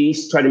to at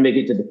least try to make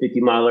it to the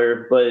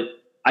 50-miler, but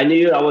I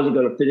knew I wasn't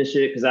going to finish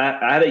it because I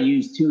had to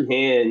use two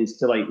hands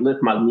to like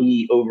lift my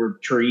knee over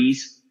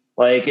trees.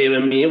 Like, I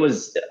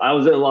was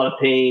in a lot of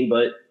pain,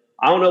 but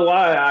I don't know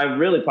why. I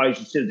really probably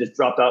should have just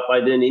dropped out by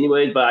then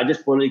anyways, but I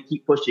just wanted to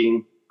keep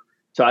pushing.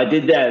 So I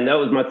did that, and that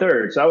was my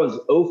third. So I was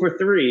 0 for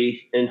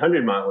 3 in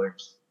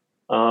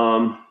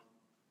 100-milers.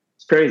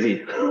 It's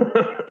crazy.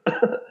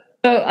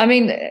 So,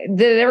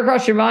 did it ever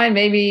cross your mind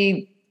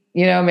maybe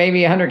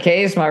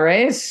 100K is my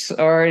race,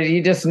 or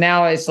you just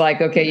now it's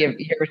like, okay,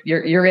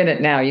 you're in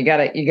it now. You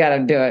gotta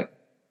do it.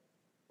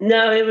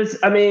 No, it was.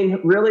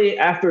 Really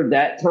after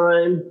that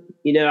time,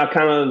 I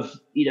kind of,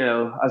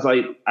 I was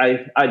like,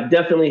 I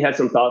definitely had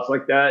some thoughts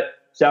like that.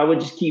 So I would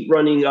just keep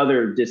running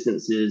other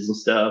distances and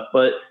stuff.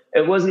 But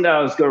it wasn't that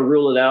I was going to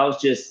rule it out.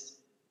 It's just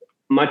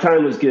my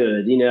time was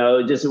good.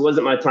 It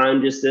wasn't my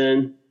time just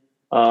then.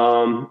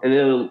 And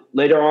then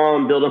later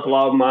on, build up a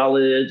lot of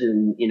mileage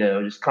and,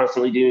 just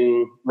constantly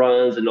doing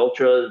runs and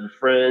ultras with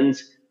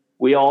friends.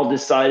 We all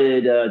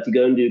decided to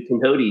go and do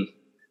Kentucky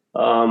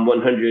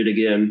 100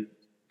 again.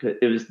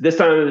 This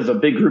time it was a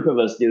big group of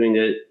us doing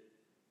it.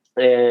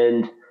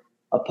 And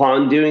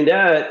upon doing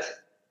that,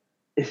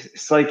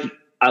 it's like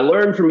I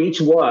learned from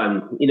each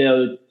one.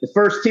 The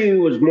first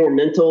two was more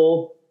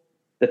mental.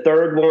 The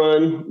third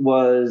one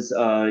was,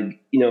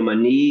 my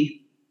knee.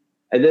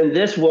 And then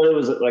this one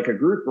was like a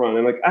group run.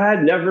 And I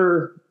had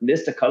never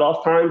missed a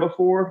cutoff time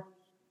before,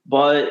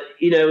 but,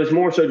 it was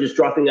more so just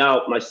dropping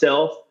out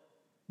myself.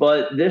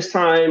 But this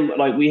time,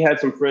 we had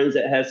some friends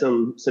that had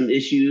some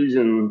issues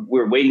and we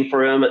were waiting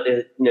for them at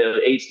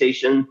the, aid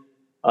station.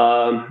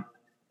 And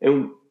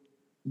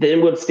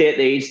then we'd stay at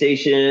the aid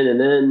station. And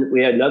then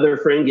we had another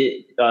friend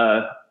get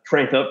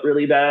cranked up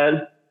really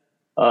bad.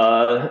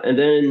 And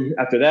then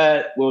after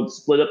that, we'll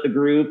split up the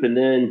group. And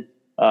then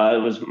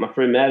it was my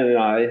friend Matt and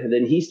I, and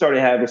then he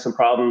started having some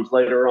problems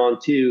later on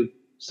too.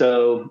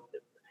 So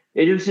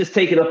it was just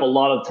taking up a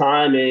lot of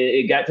time. And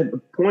it got to the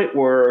point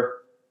where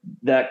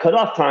that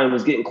cutoff time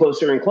was getting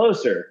closer and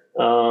closer.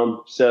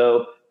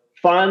 So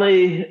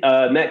finally,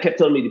 Matt kept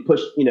telling me to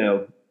push,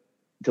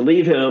 to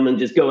leave him and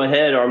just go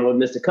ahead or I'm going to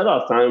miss the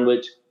cutoff time,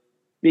 which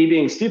me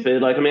being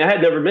stupid, I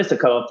had never missed a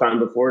cutoff time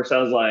before. So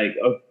I was like,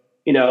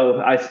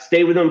 I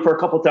stayed with him for a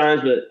couple of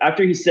times, but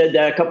after he said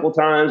that a couple of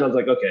times, I was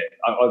like, okay,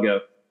 I'll go.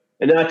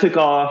 And then I took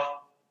off,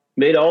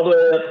 made all the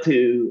way up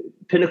to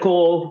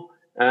Pinnacle.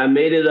 I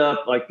made it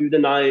up through the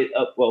night,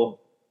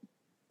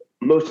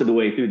 most of the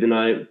way through the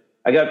night.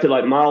 I got to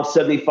mile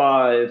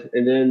 75,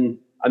 and then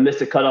I missed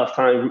the cutoff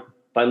time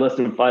by less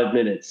than 5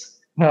 minutes.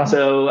 Yeah.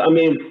 So,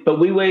 but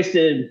we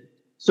wasted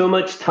so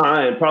much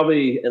time,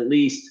 probably at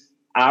least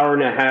hour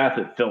and a half,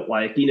 it felt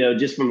like,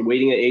 just from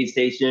waiting at aid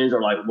stations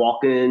or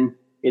walking,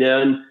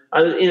 and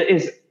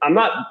I'm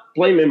not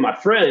blaming my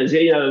friends.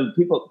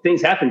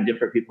 Things happen to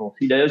different people.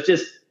 It's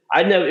just,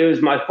 I know it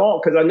was my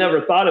fault because I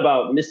never thought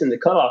about missing the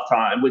cutoff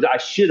time, which I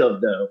should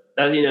have though.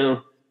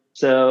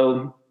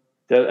 So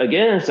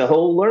again, it's a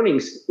whole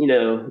learning,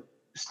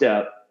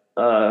 step.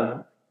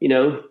 Run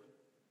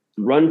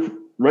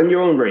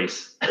your own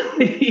race.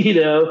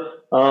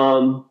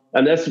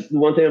 And that's the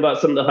one thing about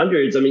some of the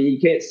hundreds. You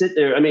can't sit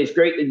there. It's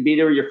great to be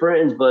there with your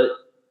friends, but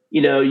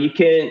you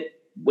can't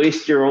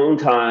waste your own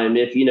time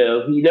if you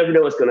never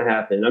know what's going to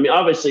happen.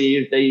 Obviously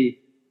if they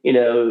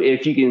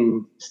if you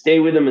can stay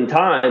with them in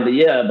time,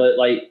 but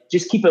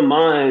just keep in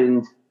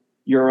mind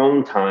your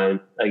own time,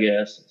 I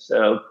guess.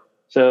 So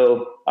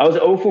I was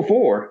 0 for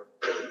 4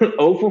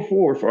 0 for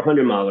 4 for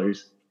 100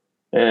 milers.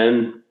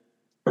 And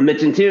I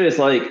mentioned too, it's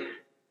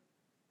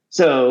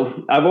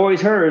so I've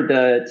always heard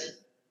that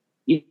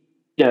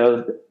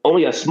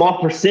only a small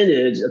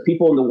percentage of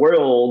people in the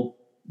world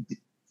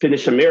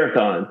finish a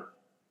marathon.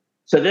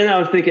 So then I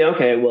was thinking,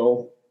 okay,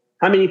 well,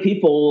 how many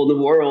people in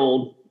the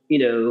world,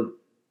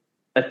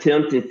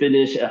 attempt to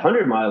finish a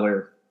 100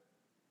 miler?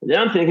 And then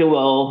I'm thinking,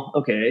 well,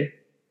 okay,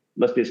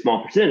 must be a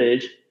small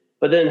percentage.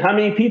 But then how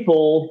many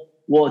people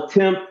will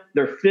attempt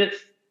their 5th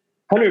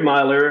 100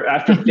 miler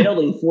after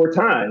failing 4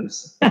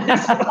 times?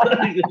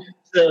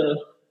 So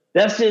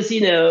that's just, I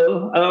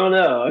don't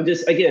know.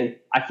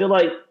 I feel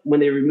like when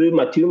they removed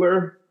my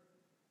tumor,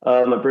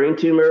 my brain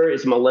tumor,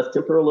 it's my left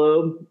temporal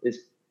lobe. It's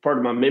part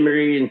of my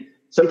memory. And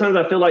sometimes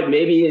I feel like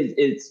maybe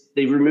it's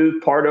they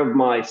removed part of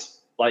my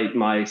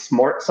my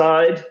smart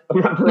side of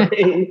my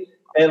brain,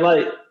 and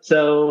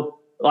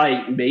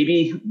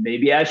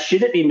maybe I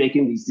shouldn't be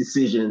making these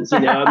decisions.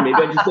 Maybe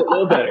I just don't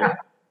know better.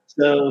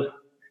 So,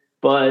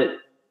 but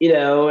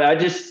I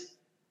just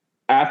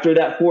after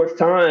that 4th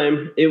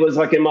time, it was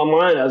in my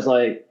mind, I was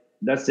like,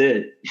 that's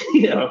it.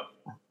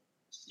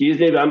 Excuse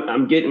me, but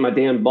I'm getting my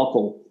damn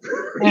buckle.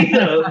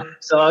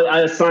 So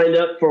I signed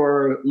up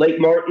for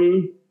Lake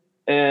Martin.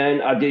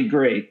 And I did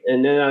great.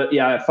 And then,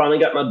 I finally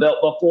got my belt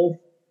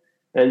buckle.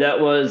 And that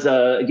was,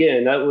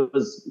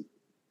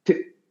 took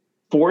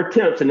 4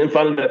 attempts. And then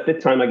finally that 5th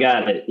time I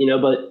got it,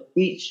 but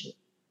each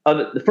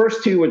of the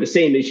first 2 were the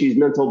same issues,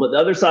 mental, but the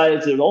other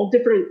sides are all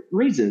different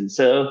reasons.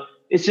 So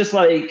it's just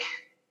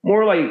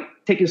more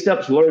taking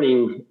steps,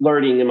 learning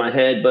in my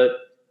head. But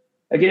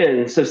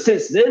again, so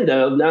since then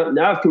though,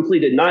 now I've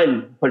completed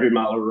 900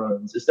 mile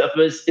runs and stuff.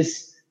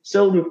 It's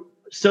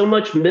so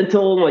much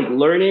mental,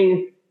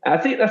 learning. I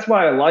think that's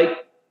why I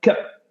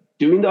kept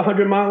doing the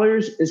 100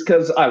 milers, is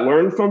because I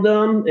learned from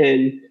them,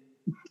 and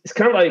it's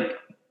kind of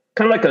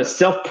like a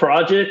self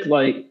project.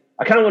 I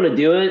kind of want to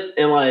do it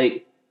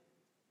and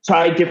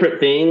try different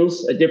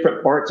things at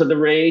different parts of the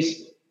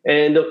race.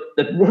 And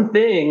the one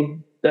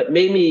thing that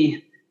made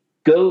me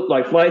go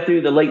fly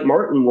through the Lake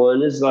Martin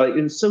one is it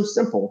was so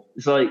simple.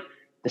 It's the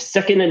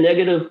second a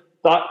negative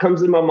thought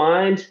comes in my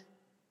mind,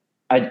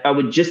 I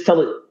would just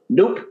tell it,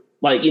 nope,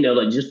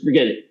 just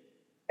forget it.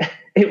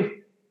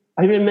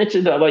 I even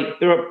mentioned that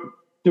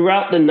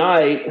throughout the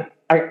night,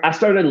 I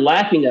started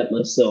laughing at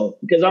myself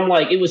because I'm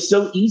like, it was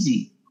so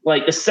easy.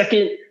 Like the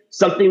second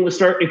something was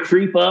starting to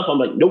creep up, I'm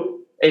like, nope.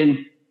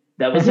 And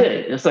that was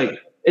it. It's like,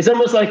 it's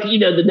almost like,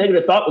 the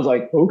negative thought was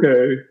like,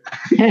 okay,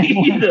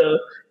 and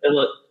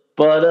like,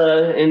 but,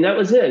 and that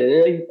was it.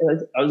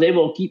 And I was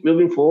able to keep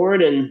moving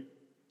forward and,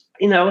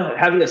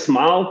 having a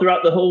smile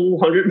throughout the whole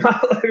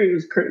 100-miler. It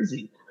was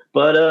crazy.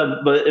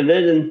 And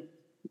then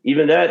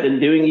even that, and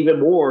doing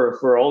even more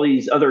for all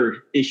these other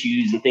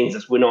issues and things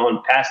that went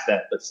on past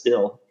that, but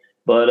still.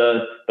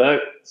 But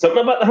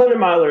something about the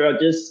 100-miler, I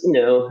just,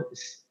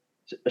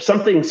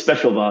 something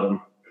special about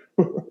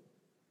them.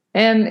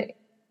 And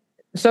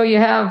so you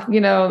have,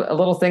 a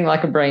little thing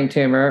like a brain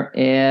tumor,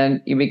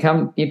 and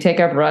you take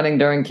up running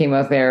during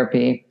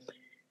chemotherapy.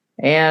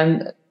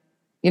 And,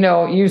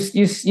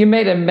 you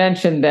made a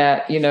mention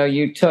that,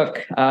 you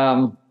took,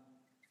 you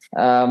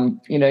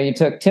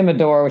took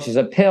Timidor, which is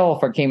a pill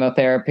for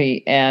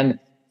chemotherapy. And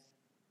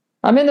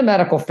I'm in the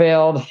medical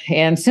field.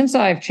 And since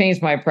I've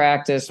changed my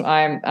practice,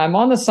 I'm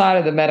on the side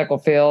of the medical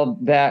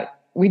field that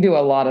we do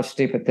a lot of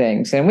stupid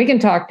things, and we can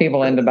talk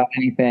people into about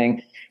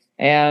anything.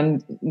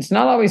 And it's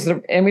not always,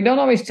 and we don't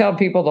always tell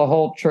people the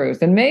whole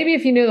truth. And maybe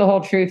if you knew the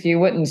whole truth, you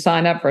wouldn't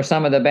sign up for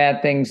some of the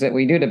bad things that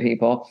we do to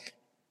people.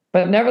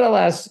 But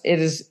nevertheless,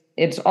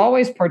 it's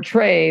always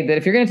portrayed that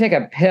if you're going to take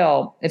a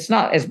pill, it's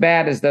not as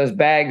bad as those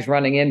bags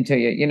running into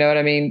you. You know what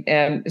I mean?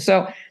 And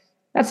so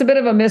that's a bit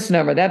of a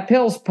misnomer. That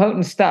pill's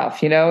potent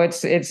stuff. You're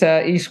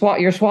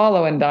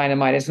swallowing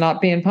dynamite. It's not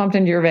being pumped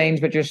into your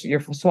veins, but you're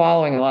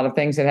swallowing a lot of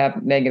things that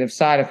have negative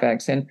side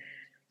effects. And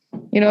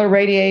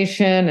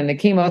radiation and the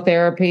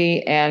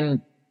chemotherapy, and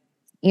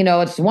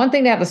it's one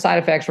thing to have the side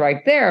effects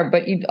right there,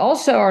 but you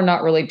also are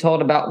not really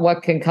told about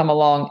what can come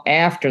along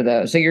after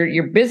those. So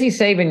you're busy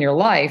saving your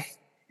life,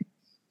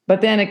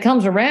 but then it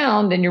comes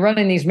around and you're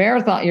running these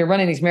marathons and you're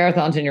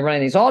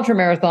running these ultra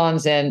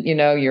marathons, and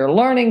you're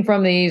learning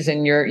from these,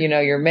 and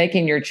you're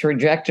making your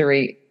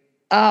trajectory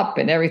up,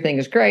 and everything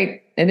is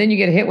great, and then you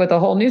get hit with a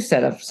whole new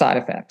set of side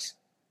effects.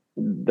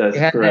 That's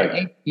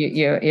correct.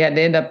 You had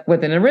to end up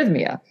with an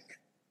arrhythmia.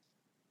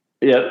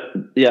 Yeah,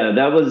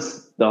 that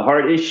was the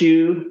heart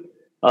issue.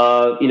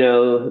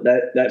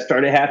 That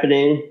started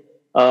happening.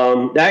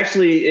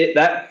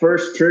 That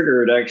first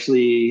triggered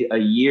actually a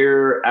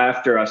year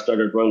after I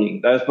started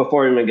running. That was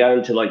before I even got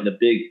into like the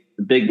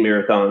big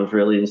marathons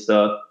really and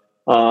stuff.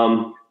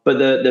 But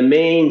the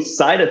main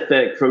side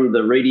effect from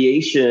the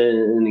radiation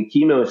and the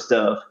chemo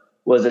stuff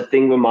was a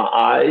thing with my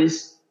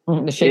eyes.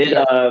 The shaky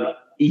eyes.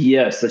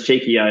 Yes, the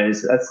shaky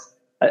eyes.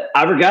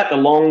 I forgot the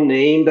long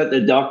name that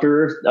the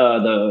doctor,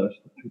 I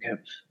forget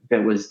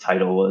what his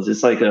title was.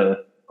 It's like a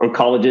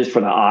oncologist for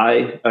the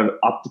eye,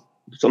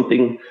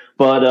 something.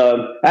 But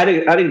I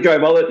had to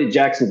drive all the way to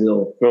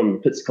Jacksonville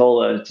from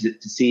Pensacola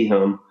to see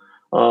him.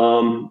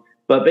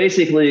 But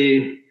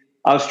basically,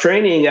 I was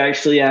training.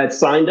 Actually, I had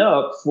signed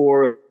up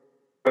for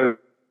the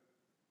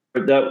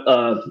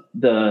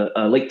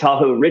Lake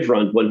Tahoe Ridge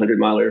Run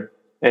 100-miler,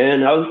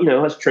 and I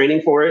was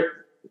training for it.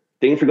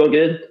 Things were going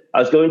good. I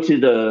was going to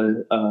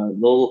the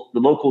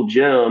local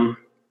gym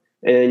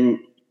and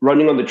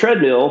running on the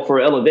treadmill for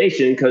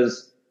elevation,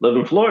 because live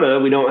in Florida,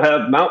 we don't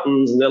have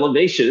mountains and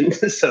elevation.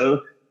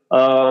 So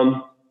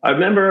I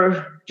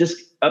remember just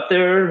up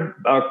there,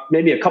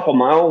 maybe a couple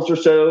miles or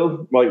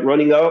so, like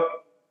running up.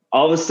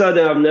 All of a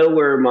sudden, out of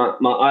nowhere,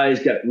 my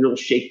eyes got real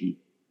shaky,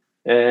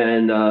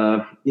 and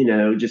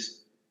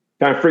just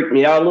kind of freaked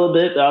me out a little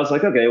bit. I was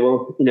like, okay,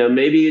 well,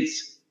 maybe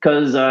it's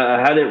because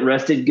I hadn't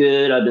rested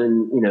good. I've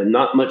been,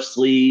 not much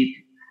sleep.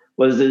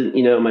 Wasn't,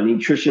 my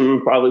nutrition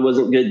probably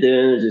wasn't good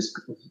then.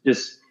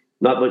 Just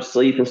not much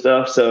sleep and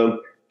stuff.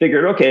 So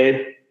figured,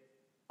 okay,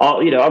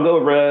 I'll go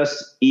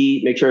rest,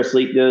 eat, make sure I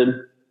sleep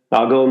good.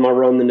 I'll go on my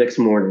run the next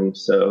morning.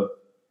 So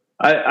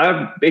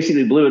I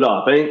basically blew it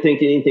off. I didn't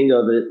think anything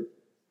of it.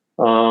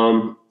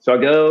 So I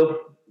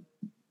go,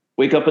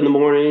 wake up in the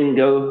morning,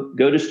 go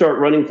to start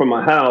running from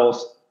my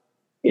house.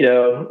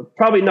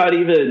 Probably not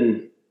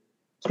even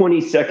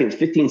 20 seconds,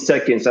 15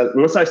 seconds.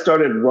 Once I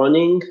started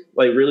running,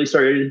 like really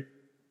started,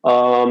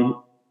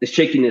 the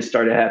shakiness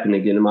started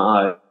happening again in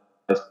my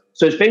eyes.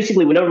 So it's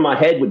basically whenever my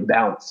head would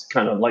bounce,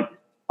 kind of like,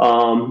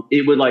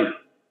 it would like,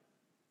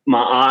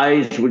 my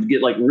eyes would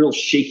get like real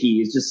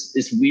shaky.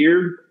 It's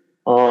weird.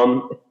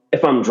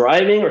 If I'm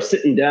driving or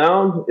sitting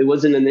down, it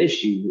wasn't an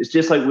issue. It's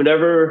just like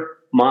whenever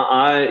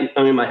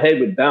my head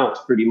would bounce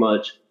pretty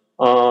much.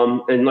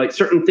 And like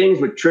certain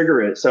things would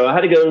trigger it. So I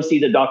had to go and see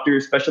the doctor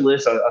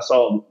specialist. I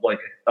saw like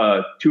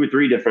 2 or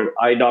 3 different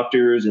eye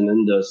doctors and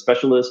then the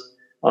specialist.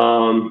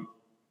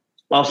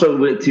 Also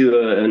went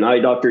to an eye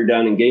doctor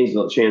down in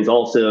Gainesville, Shands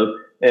also.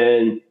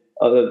 And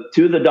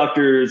 2 of the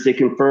doctors, they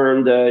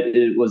confirmed that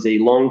it was a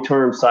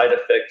long-term side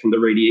effect from the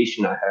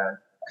radiation I had,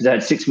 because I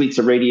had 6 weeks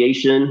of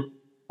radiation.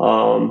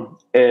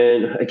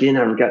 And again,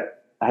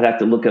 I'd have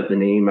to look up the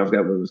name. I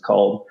forgot what it was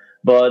called.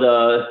 But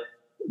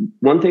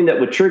one thing that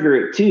would trigger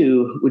it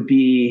too would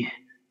be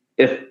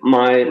if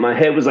my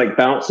head was like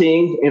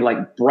bouncing and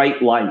like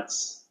bright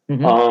lights.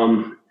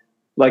 Mm-hmm.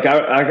 Like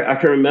I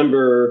can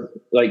remember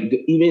like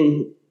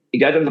even it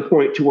got to the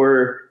point to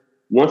where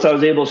once I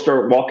was able to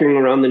start walking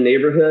around the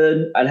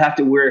neighborhood, I'd have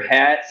to wear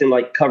hats and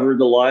like cover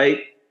the light.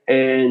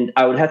 And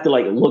I would have to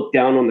like look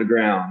down on the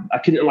ground. I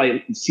couldn't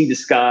like see the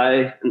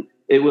sky.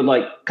 It would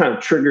like kind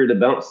of trigger the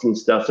bounce and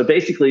stuff. So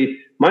basically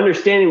my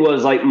understanding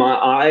was like my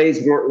eyes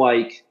weren't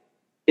like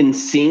in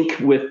sync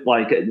with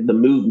like the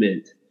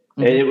movement.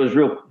 And it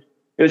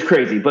was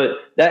crazy. But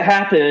that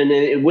happened and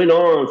it went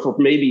on for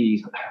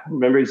maybe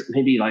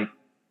like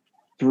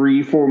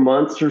 3-4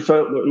 months or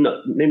so.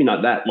 No, maybe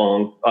not that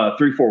long.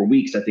 3-4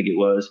 weeks, I think it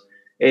was.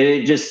 And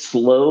it just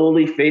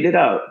slowly faded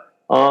out.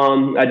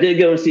 I did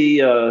go and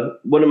see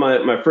one of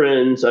my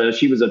friends.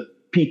 She was a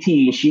PT.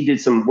 And she did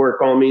some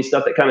work on me,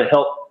 stuff that kind of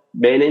helped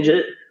manage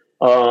it.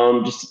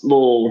 Just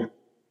little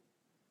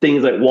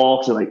things like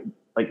walks and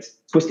like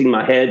twisting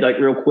my head like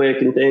real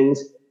quick and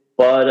things.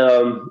 But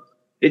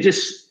it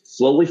just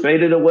slowly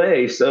faded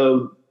away.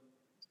 So,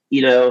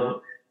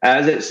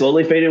 as it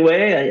slowly faded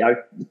away, I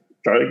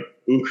tried to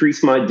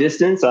increase my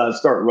distance. I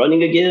start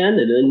running again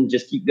and then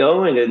just keep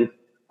going. And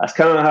that's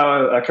kind of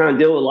how I kind of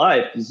deal with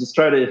life, is just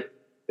try to,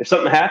 if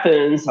something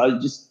happens, I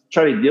just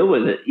try to deal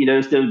with it,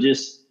 instead of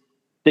just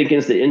thinking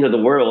it's the end of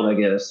the world, I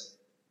guess.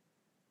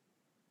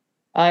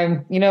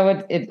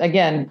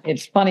 Again,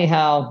 it's funny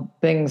how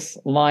things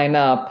line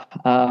up.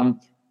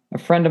 A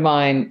friend of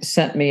mine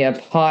sent me a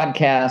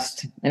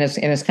podcast, and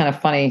it's kind of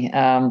funny.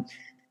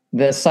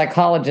 The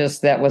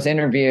psychologist that was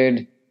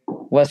interviewed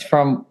was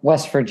from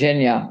West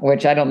Virginia,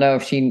 which I don't know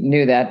if she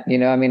knew that,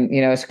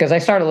 it's because I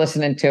started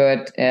listening to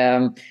it.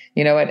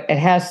 It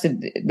has to,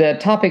 the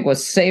topic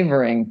was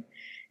savoring,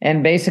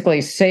 and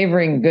basically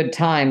savoring good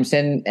times.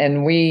 And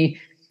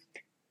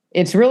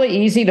it's really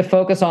easy to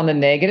focus on the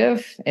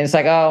negative. And it's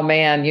like, oh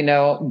man,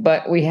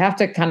 but we have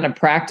to kind of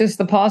practice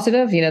the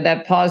positive.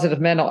 That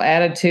positive mental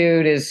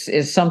attitude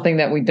is something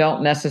that we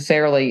don't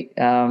necessarily,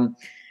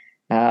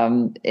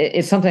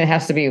 it's something that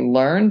has to be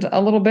learned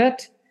a little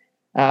bit.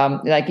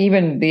 Like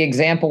even the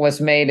example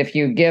was made, if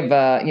you give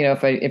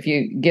if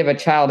you give a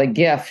child a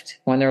gift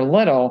when they're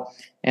little,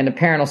 and the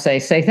parent will say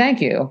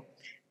thank you,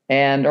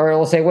 or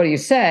it'll say, what do you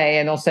say?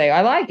 And they'll say,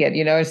 I like it,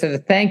 instead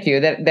of thank you.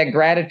 That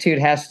gratitude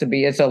has to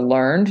be, it's a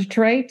learned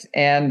trait,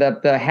 and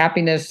the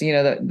happiness,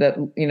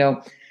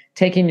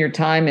 taking your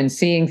time and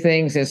seeing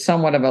things is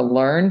somewhat of a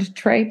learned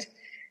trait.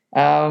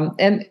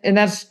 And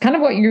that's kind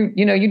of what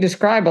you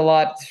describe a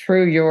lot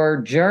through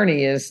your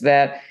journey, is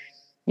that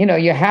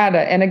you had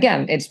and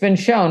again, it's been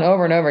shown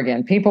over and over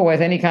again, people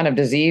with any kind of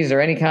disease or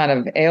any kind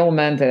of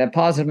ailment and a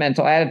positive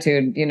mental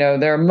attitude,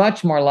 they're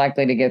much more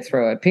likely to get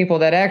through it. People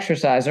that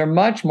exercise are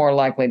much more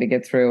likely to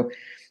get through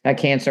a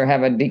cancer,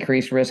 have a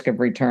decreased risk of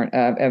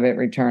it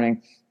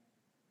returning.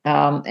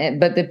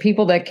 But the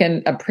people that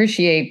can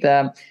appreciate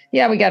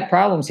we got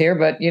problems here,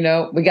 but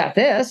we got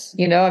this,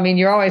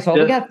 you're always,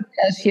 we got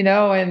this,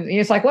 and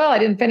it's like, well, I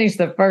didn't finish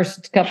the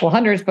first couple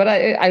hundreds, but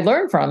I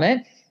learned from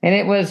it. And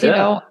it was,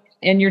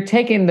 and you're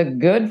taking the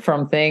good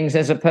from things,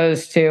 as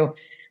opposed to,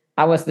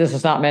 this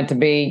is not meant to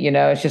be,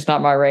 it's just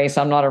not my race.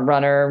 I'm not a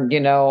runner,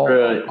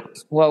 Right.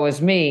 Woe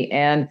is me.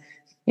 And,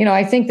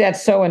 I think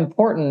that's so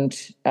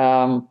important,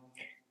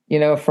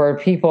 for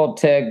people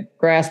to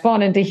grasp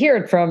on and to hear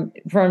it from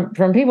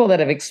people that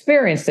have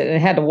experienced it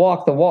and had to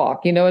walk the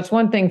walk. It's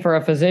one thing for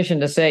a physician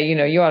to say,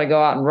 you ought to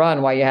go out and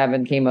run while you're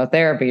having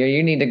chemotherapy, or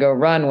you need to go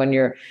run when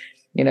you're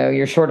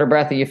short of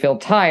breath, or you feel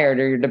tired,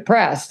 or you're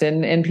depressed.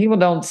 And people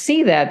don't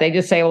see that. They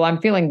just say, well, I'm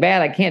feeling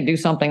bad. I can't do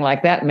something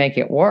like that and make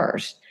it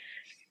worse.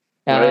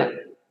 Right.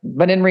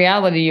 But in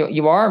reality,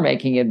 you are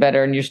making it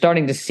better, and you're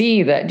starting to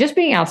see that just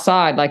being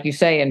outside, like you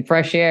say, in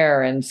fresh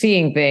air and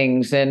seeing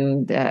things,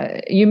 and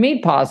you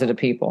meet positive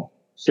people.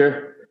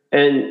 Sure.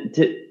 And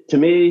to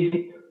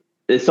me,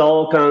 this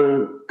all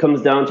kind of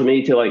comes down to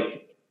me to,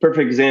 like,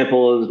 perfect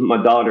example is my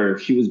daughter.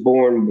 She was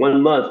born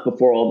 1 month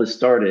before all this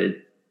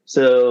started.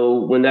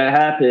 So when that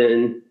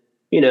happened,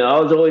 I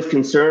was always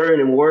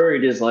concerned and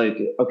worried, is like,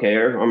 okay,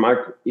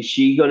 is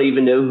she going to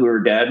even know who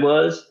her dad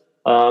was?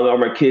 Are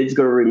my kids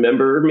going to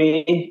remember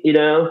me?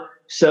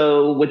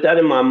 So with that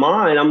in my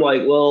mind, I'm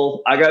like,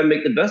 well, I got to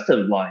make the best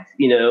of life,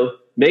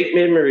 make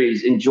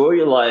memories, enjoy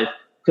your life.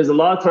 Because a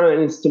lot of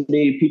times, to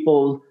me,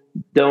 people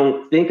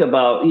don't think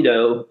about,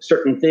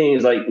 certain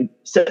things, like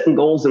setting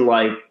goals in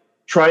life,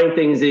 trying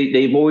things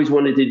they've always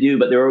wanted to do,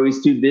 but they're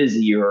always too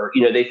busy, or,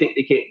 they think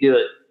they can't do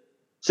it.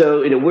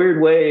 So in a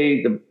weird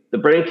way, the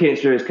brain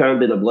cancer has kind of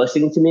been a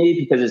blessing to me,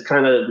 because it's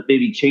kind of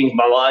maybe changed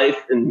my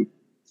life, and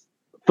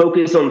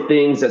focus on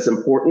things that's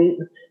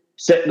important,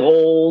 set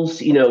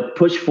goals,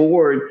 push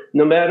forward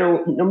no matter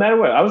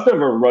what. I was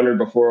never a runner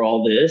before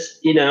all this,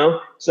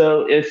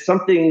 so if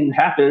something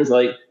happens,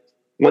 like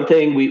one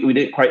thing we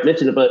didn't quite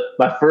mention it, but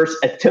my first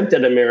attempt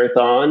at a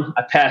marathon,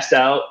 I passed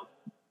out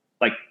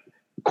like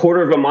a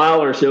quarter of a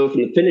mile or so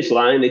from the finish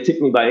line. They took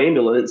me by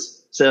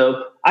ambulance.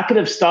 So I could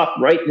have stopped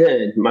right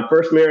then. My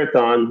first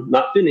marathon,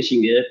 not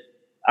finishing it,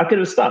 I could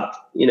have stopped,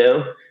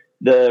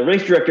 The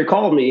race director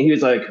called me. He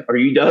was like, are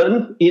you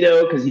done?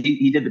 Because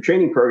he did the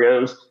training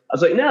programs. I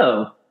was like,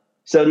 no.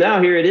 So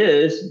now here it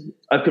is.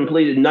 I've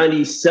completed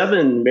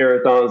 97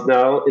 marathons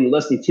now in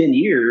less than 10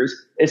 years.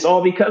 It's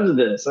all because of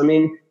this. I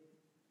mean,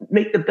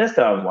 make the best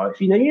out of life.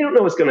 You know, you don't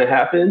know what's going to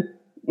happen,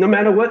 no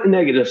matter what the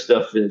negative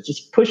stuff is.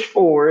 Just push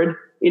forward,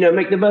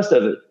 make the best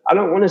of it. I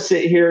don't want to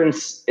sit here and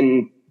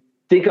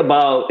think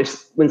about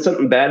when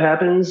something bad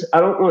happens. I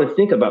don't want to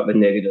think about the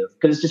negative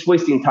because it's just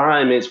wasting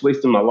time and it's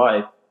wasting my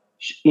life.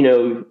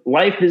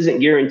 Life isn't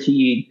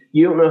guaranteed.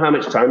 You don't know how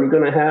much time you're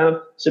going to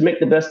have. So make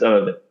the best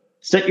out of it.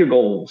 Set your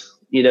goals,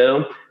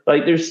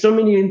 like there's so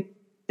many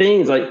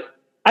things. Like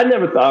I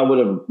never thought I would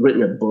have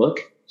written a book,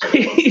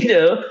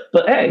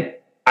 but hey,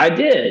 I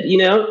did.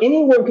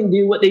 Anyone can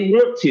do what they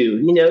want to.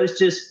 It's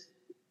just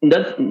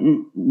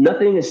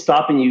nothing is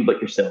stopping you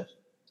but yourself.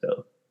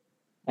 So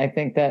I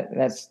think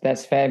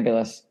that's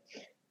fabulous.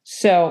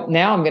 So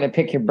now I'm going to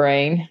pick your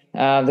brain,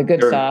 the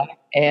good side,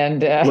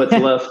 and what's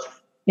left.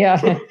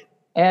 Yeah,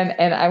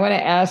 and I want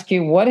to ask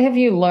you, what have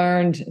you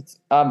learned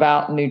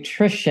about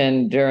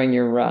nutrition during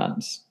your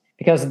runs?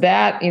 Because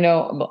that,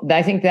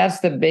 I think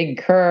that's the big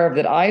curve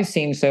that I've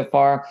seen so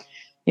far.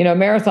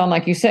 Marathon,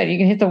 like you said, you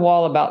can hit the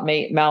wall about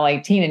mile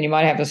 18 and you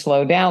might have to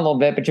slow down a little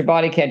bit, but your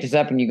body catches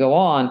up and you go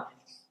on.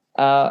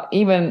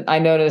 Even I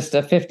noticed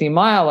a 50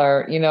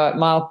 miler, at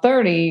mile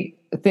 30,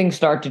 things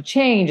start to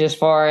change as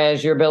far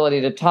as your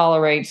ability to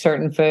tolerate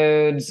certain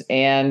foods.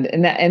 And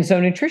so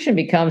nutrition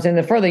becomes, and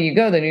the further you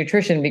go, the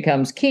nutrition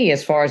becomes key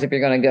as far as if you're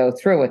going to go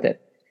through with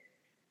it.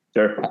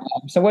 Sure.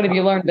 So what have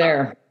you learned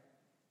there?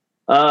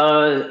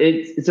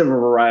 It's a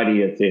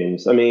variety of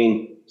things. I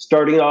mean,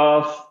 starting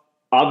off,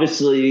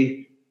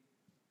 obviously,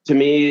 to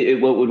me,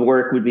 what would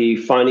work would be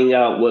finding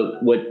out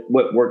what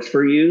works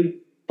for you,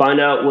 find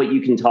out what you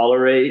can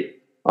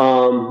tolerate.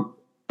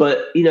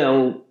 But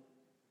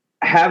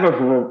have a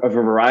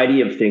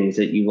variety of things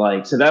that you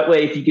like. So that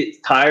way, if you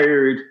get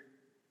tired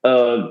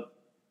of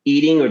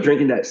eating or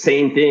drinking that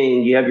same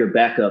thing, you have your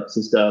backups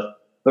and stuff.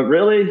 But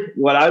really,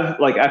 what I've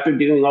after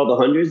doing all the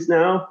hundreds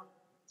now,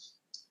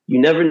 you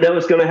never know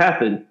what's going to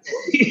happen.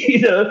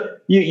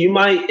 You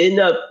might end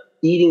up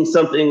eating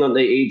something on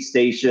the aid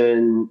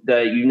station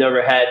that you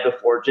never had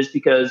before just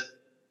because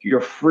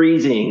you're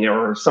freezing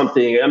or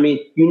something. I mean,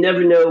 you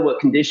never know what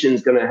condition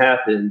is going to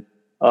happen.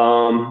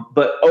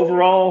 But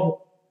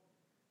overall,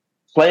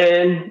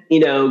 plan,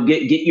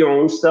 get your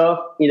own stuff.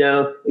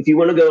 If you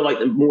want to go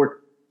the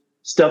more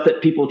stuff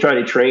that people try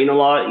to train a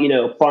lot,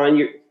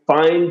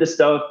 find the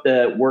stuff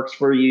that works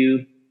for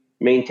you.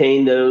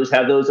 Maintain those,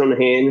 have those on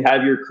hand,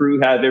 have your crew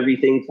have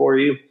everything for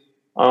you.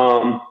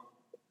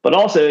 But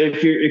also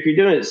if you're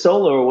doing it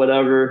solo or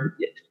whatever,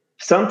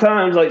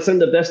 sometimes some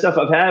of the best stuff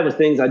I've had was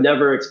things I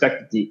never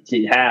expected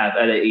to have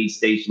at an aid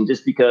station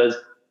just because,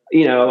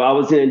 I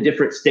was in a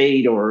different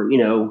state or,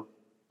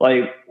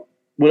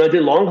 when I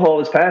did long haul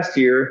this past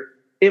year,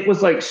 it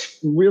was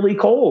really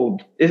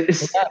cold.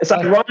 It's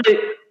ironic.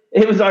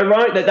 It was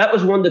ironic that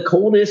was one of the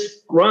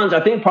coldest runs.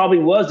 I think probably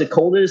was the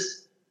coldest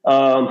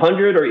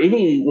 100 or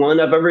any one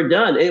I've ever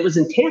done. It was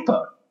in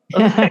Tampa.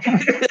 I've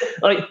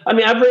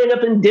ran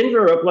up in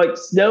Denver up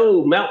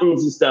snow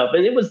mountains and stuff,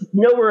 and it was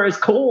nowhere as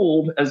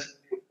cold as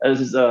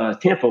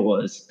Tampa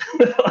was.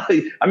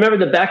 I remember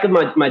the back of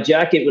my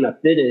jacket when I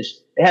finished,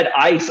 it had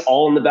ice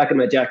all in the back of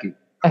my jacket.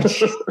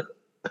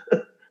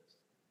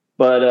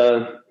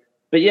 But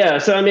yeah,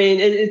 so I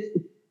mean,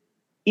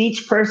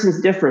 each person's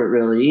different,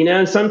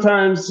 really.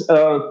 Sometimes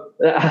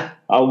I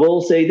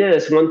will say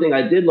this one thing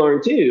I did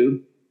learn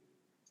too.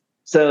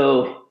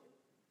 So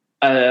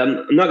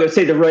I'm not going to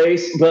say the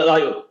race, but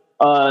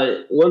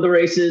one of the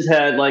races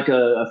had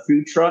a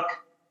food truck.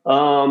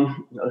 I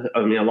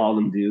mean, a lot of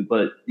them do,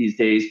 but these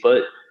days.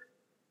 But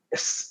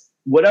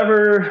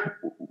whatever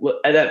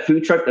at that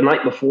food truck the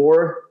night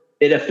before,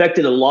 it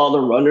affected a lot of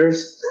the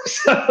runners.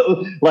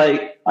 So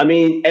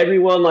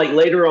everyone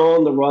later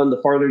on the run,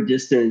 the farther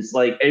distance,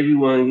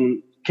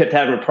 everyone kept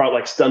having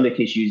stomach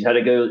issues, had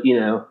to go,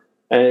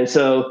 and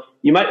so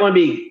you might want to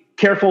be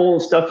careful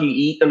stuff you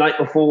eat the night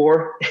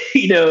before,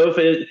 if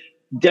it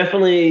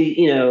definitely,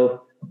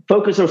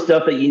 focus on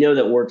stuff that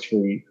that works for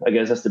you. I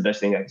guess that's the best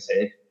thing I can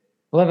say.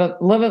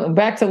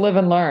 Back to live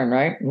and learn,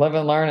 right? Live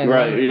and learn.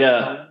 Right.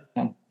 Yeah.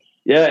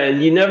 Yeah.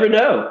 And you never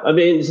know. I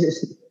mean,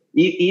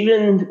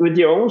 even with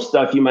your own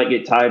stuff, you might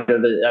get tired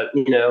of it.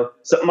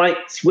 Something might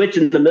switch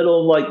in the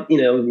middle of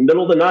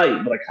middle of the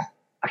night, but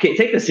I can't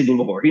take this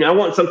anymore. I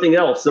want something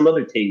else, some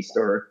other taste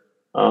or,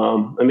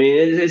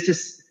 it's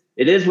just,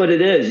 it is what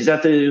it is. You just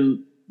have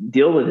to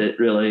deal with it,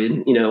 really,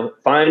 and,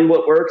 find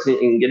what works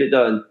and get it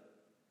done.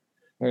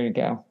 There you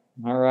go.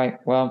 All right.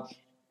 Well,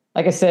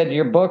 like I said,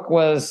 your book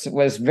was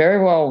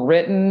very well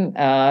written.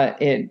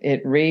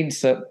 It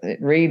reads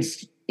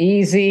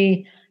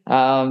easy.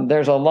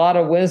 There's a lot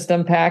of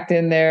wisdom packed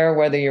in there,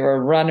 whether you're a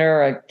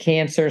runner, a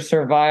cancer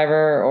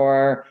survivor,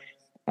 or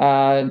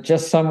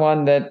just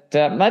someone that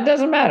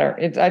doesn't matter.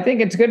 I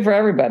think it's good for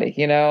everybody,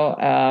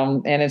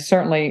 and it's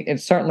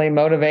certainly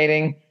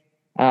motivating.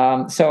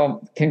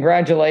 So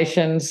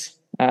congratulations.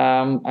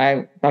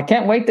 I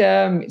can't wait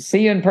to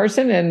see you in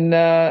person in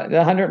the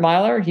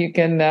 100-miler. You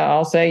can,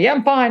 I'll say, yeah,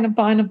 I'm fine.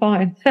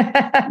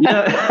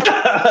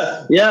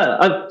 Yeah.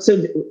 Yeah.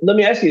 So let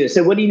me ask you this.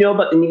 So what do you know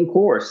about the new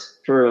course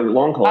for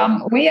long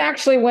haul? We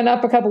actually went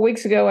up a couple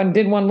weeks ago and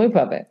did one loop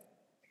of it.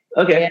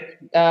 Okay.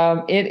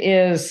 And, it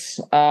is,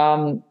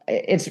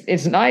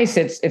 it's nice.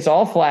 It's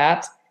all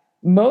flat.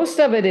 Most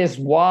of it is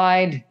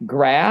wide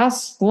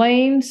grass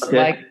lanes, Okay.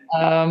 like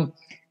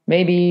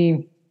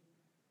maybe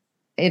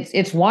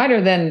it's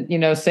wider than,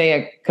 say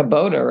a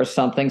Kubota or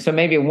something. So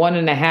maybe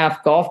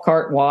 1.5 golf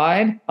cart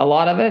wide, a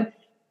lot of it.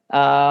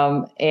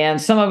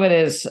 And some of it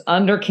is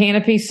under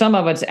canopy, some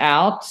of it's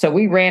out. So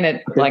we ran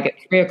it like at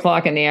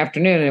 3:00 in the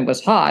afternoon, and it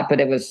was hot, but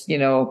it was,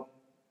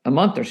 a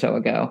month or so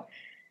ago.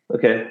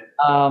 Okay.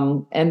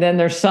 And then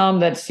there's some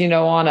that's,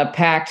 on a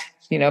packed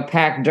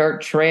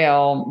dirt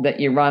trail that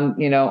you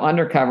run,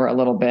 undercover a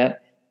little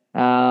bit.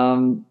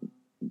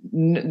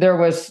 There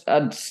was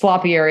a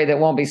sloppy area that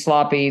won't be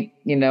sloppy,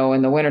 in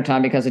the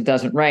wintertime because it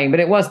doesn't rain, but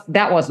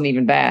that wasn't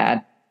even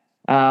bad.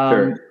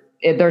 Sure.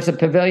 There's a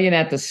pavilion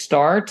at the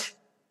start,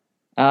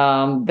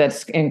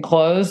 that's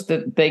enclosed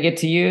that they get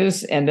to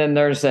use. And then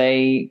there's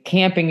a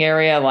camping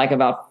area, like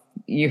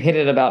you hit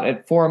it about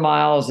at 4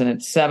 miles and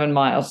it's 7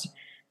 miles.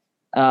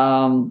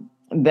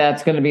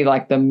 That's going to be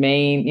like the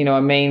main,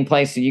 a main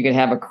place that you could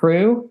have a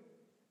crew.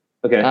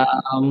 Okay.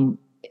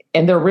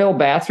 And they're real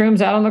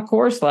bathrooms out on the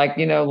course, like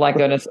in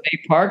a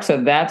state park.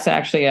 So that's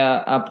actually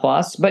a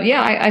plus. But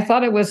yeah, I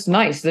thought it was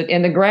nice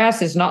and the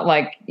grass is not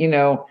like,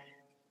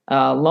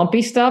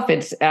 lumpy stuff.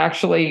 It's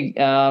actually,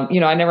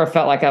 I never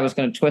felt like I was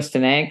going to twist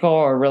an ankle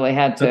or really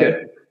had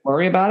to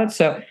worry about it.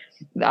 So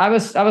I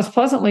was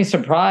pleasantly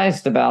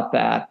surprised about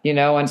that, and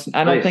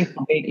I don't think,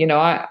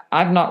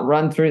 I've not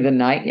run through the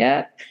night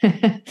yet.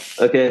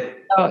 Okay.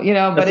 So,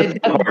 but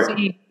it doesn't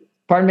seem,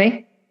 pardon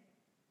me?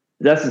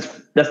 That's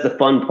the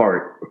fun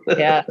part.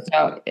 Yeah.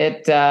 So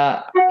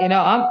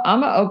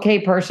I'm an okay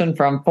person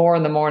from 4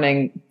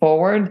 a.m.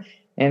 forward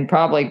and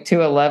probably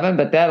to 11,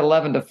 but that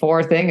 11 to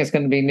 4 thing is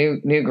going to be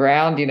new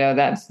ground.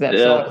 That's all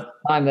the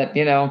time that,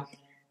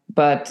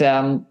 but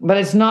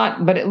it's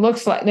not, but it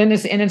looks like, and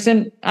it's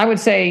in, I would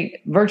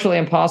say, virtually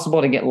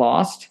impossible to get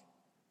lost.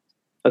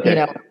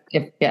 Okay.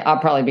 I'll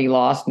probably be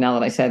lost now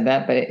that I said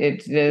that, but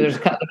there's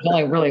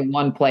only really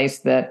one place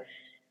that,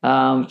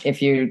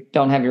 if you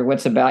don't have your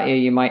wits about you,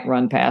 you might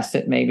run past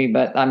it maybe,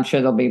 but I'm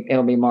sure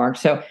it'll be marked.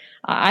 So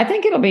I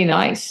think it'll be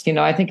nice.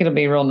 I think it'll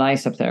be real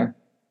nice up there.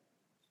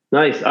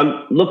 Nice.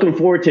 I'm looking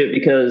forward to it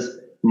because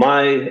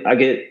I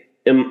get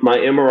my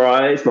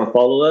MRIs, my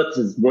follow-ups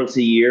is once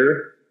a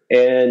year.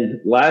 And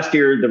last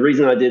year, the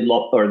reason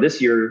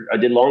this year I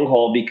did long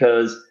haul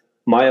because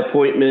my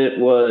appointment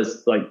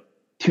was like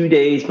 2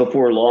 days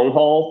before long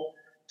haul.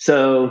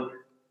 So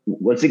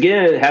once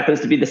again, it happens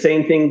to be the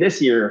same thing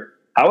this year.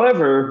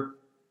 However,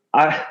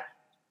 I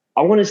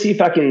want to see if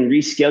I can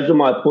reschedule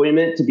my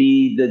appointment to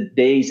be the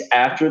days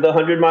after the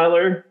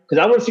 100-miler because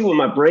I want to see what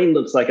my brain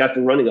looks like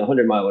after running a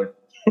 100-miler.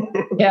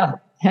 Yeah,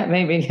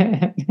 maybe.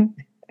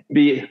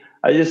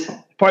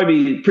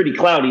 Probably be pretty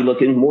cloudy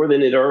looking more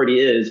than it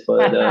already is,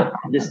 but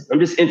I'm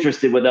just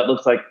interested what that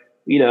looks like,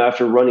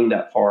 after running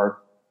that far.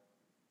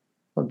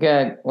 Well,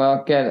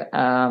 good.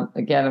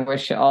 Again, I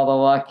wish you all the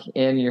luck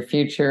in your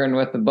future and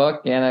with the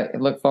book, and I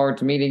look forward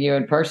to meeting you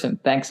in person.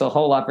 Thanks a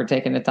whole lot for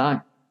taking the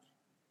time.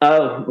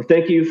 Oh, well,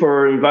 thank you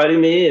for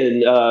inviting me,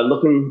 and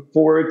looking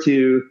forward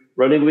to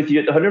running with you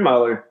at the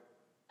 100-miler.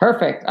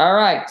 Perfect. All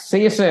right.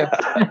 See you soon.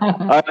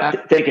 All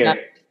right. Take care.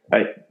 All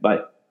right.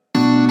 Bye.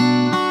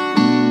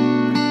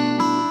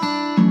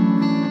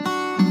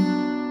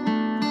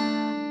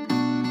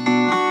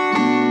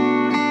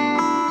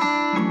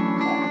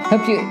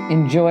 Hope you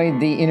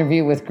enjoyed the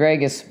interview with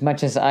Greg as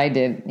much as I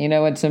did.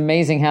 It's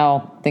amazing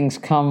how things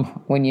come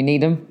when you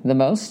need them the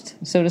most,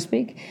 so to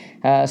speak.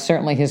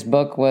 Certainly his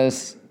book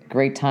was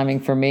great timing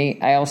for me.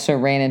 I also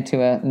ran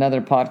into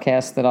another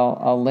podcast that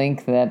I'll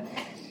link that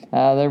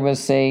there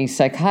was a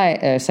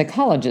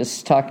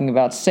psychologist talking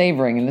about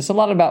savoring. And it's a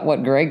lot about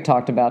what Greg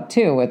talked about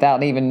too,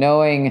 without even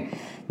knowing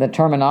the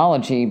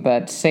terminology,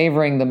 but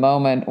savoring the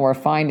moment or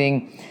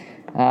finding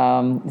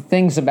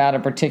things about a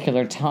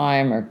particular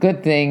time or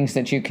good things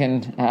that you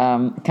can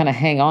kind of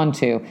hang on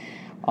to.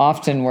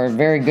 Often we're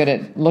very good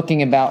at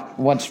looking about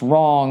what's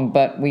wrong,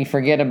 but we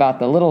forget about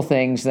the little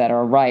things that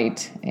are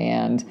right.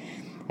 And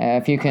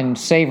if you can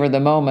savor the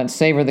moments,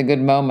 savor the good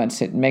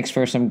moments, it makes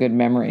for some good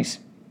memories.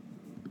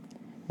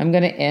 I'm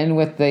going to end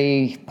with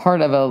the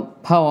part of a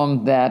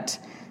poem that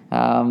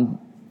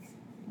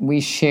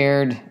we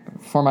shared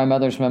for my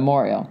mother's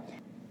memorial.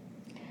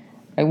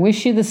 I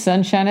wish you the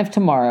sunshine of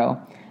tomorrow.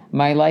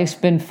 My life's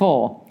been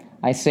full.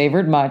 I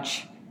savored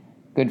much.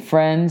 Good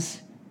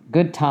friends,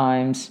 good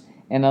times,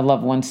 and a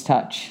loved one's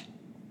touch.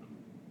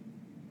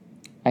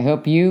 I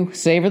hope you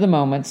savor the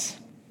moments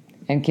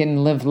and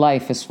can live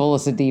life as full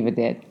as the diva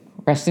did.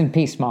 Rest in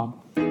peace, Mom.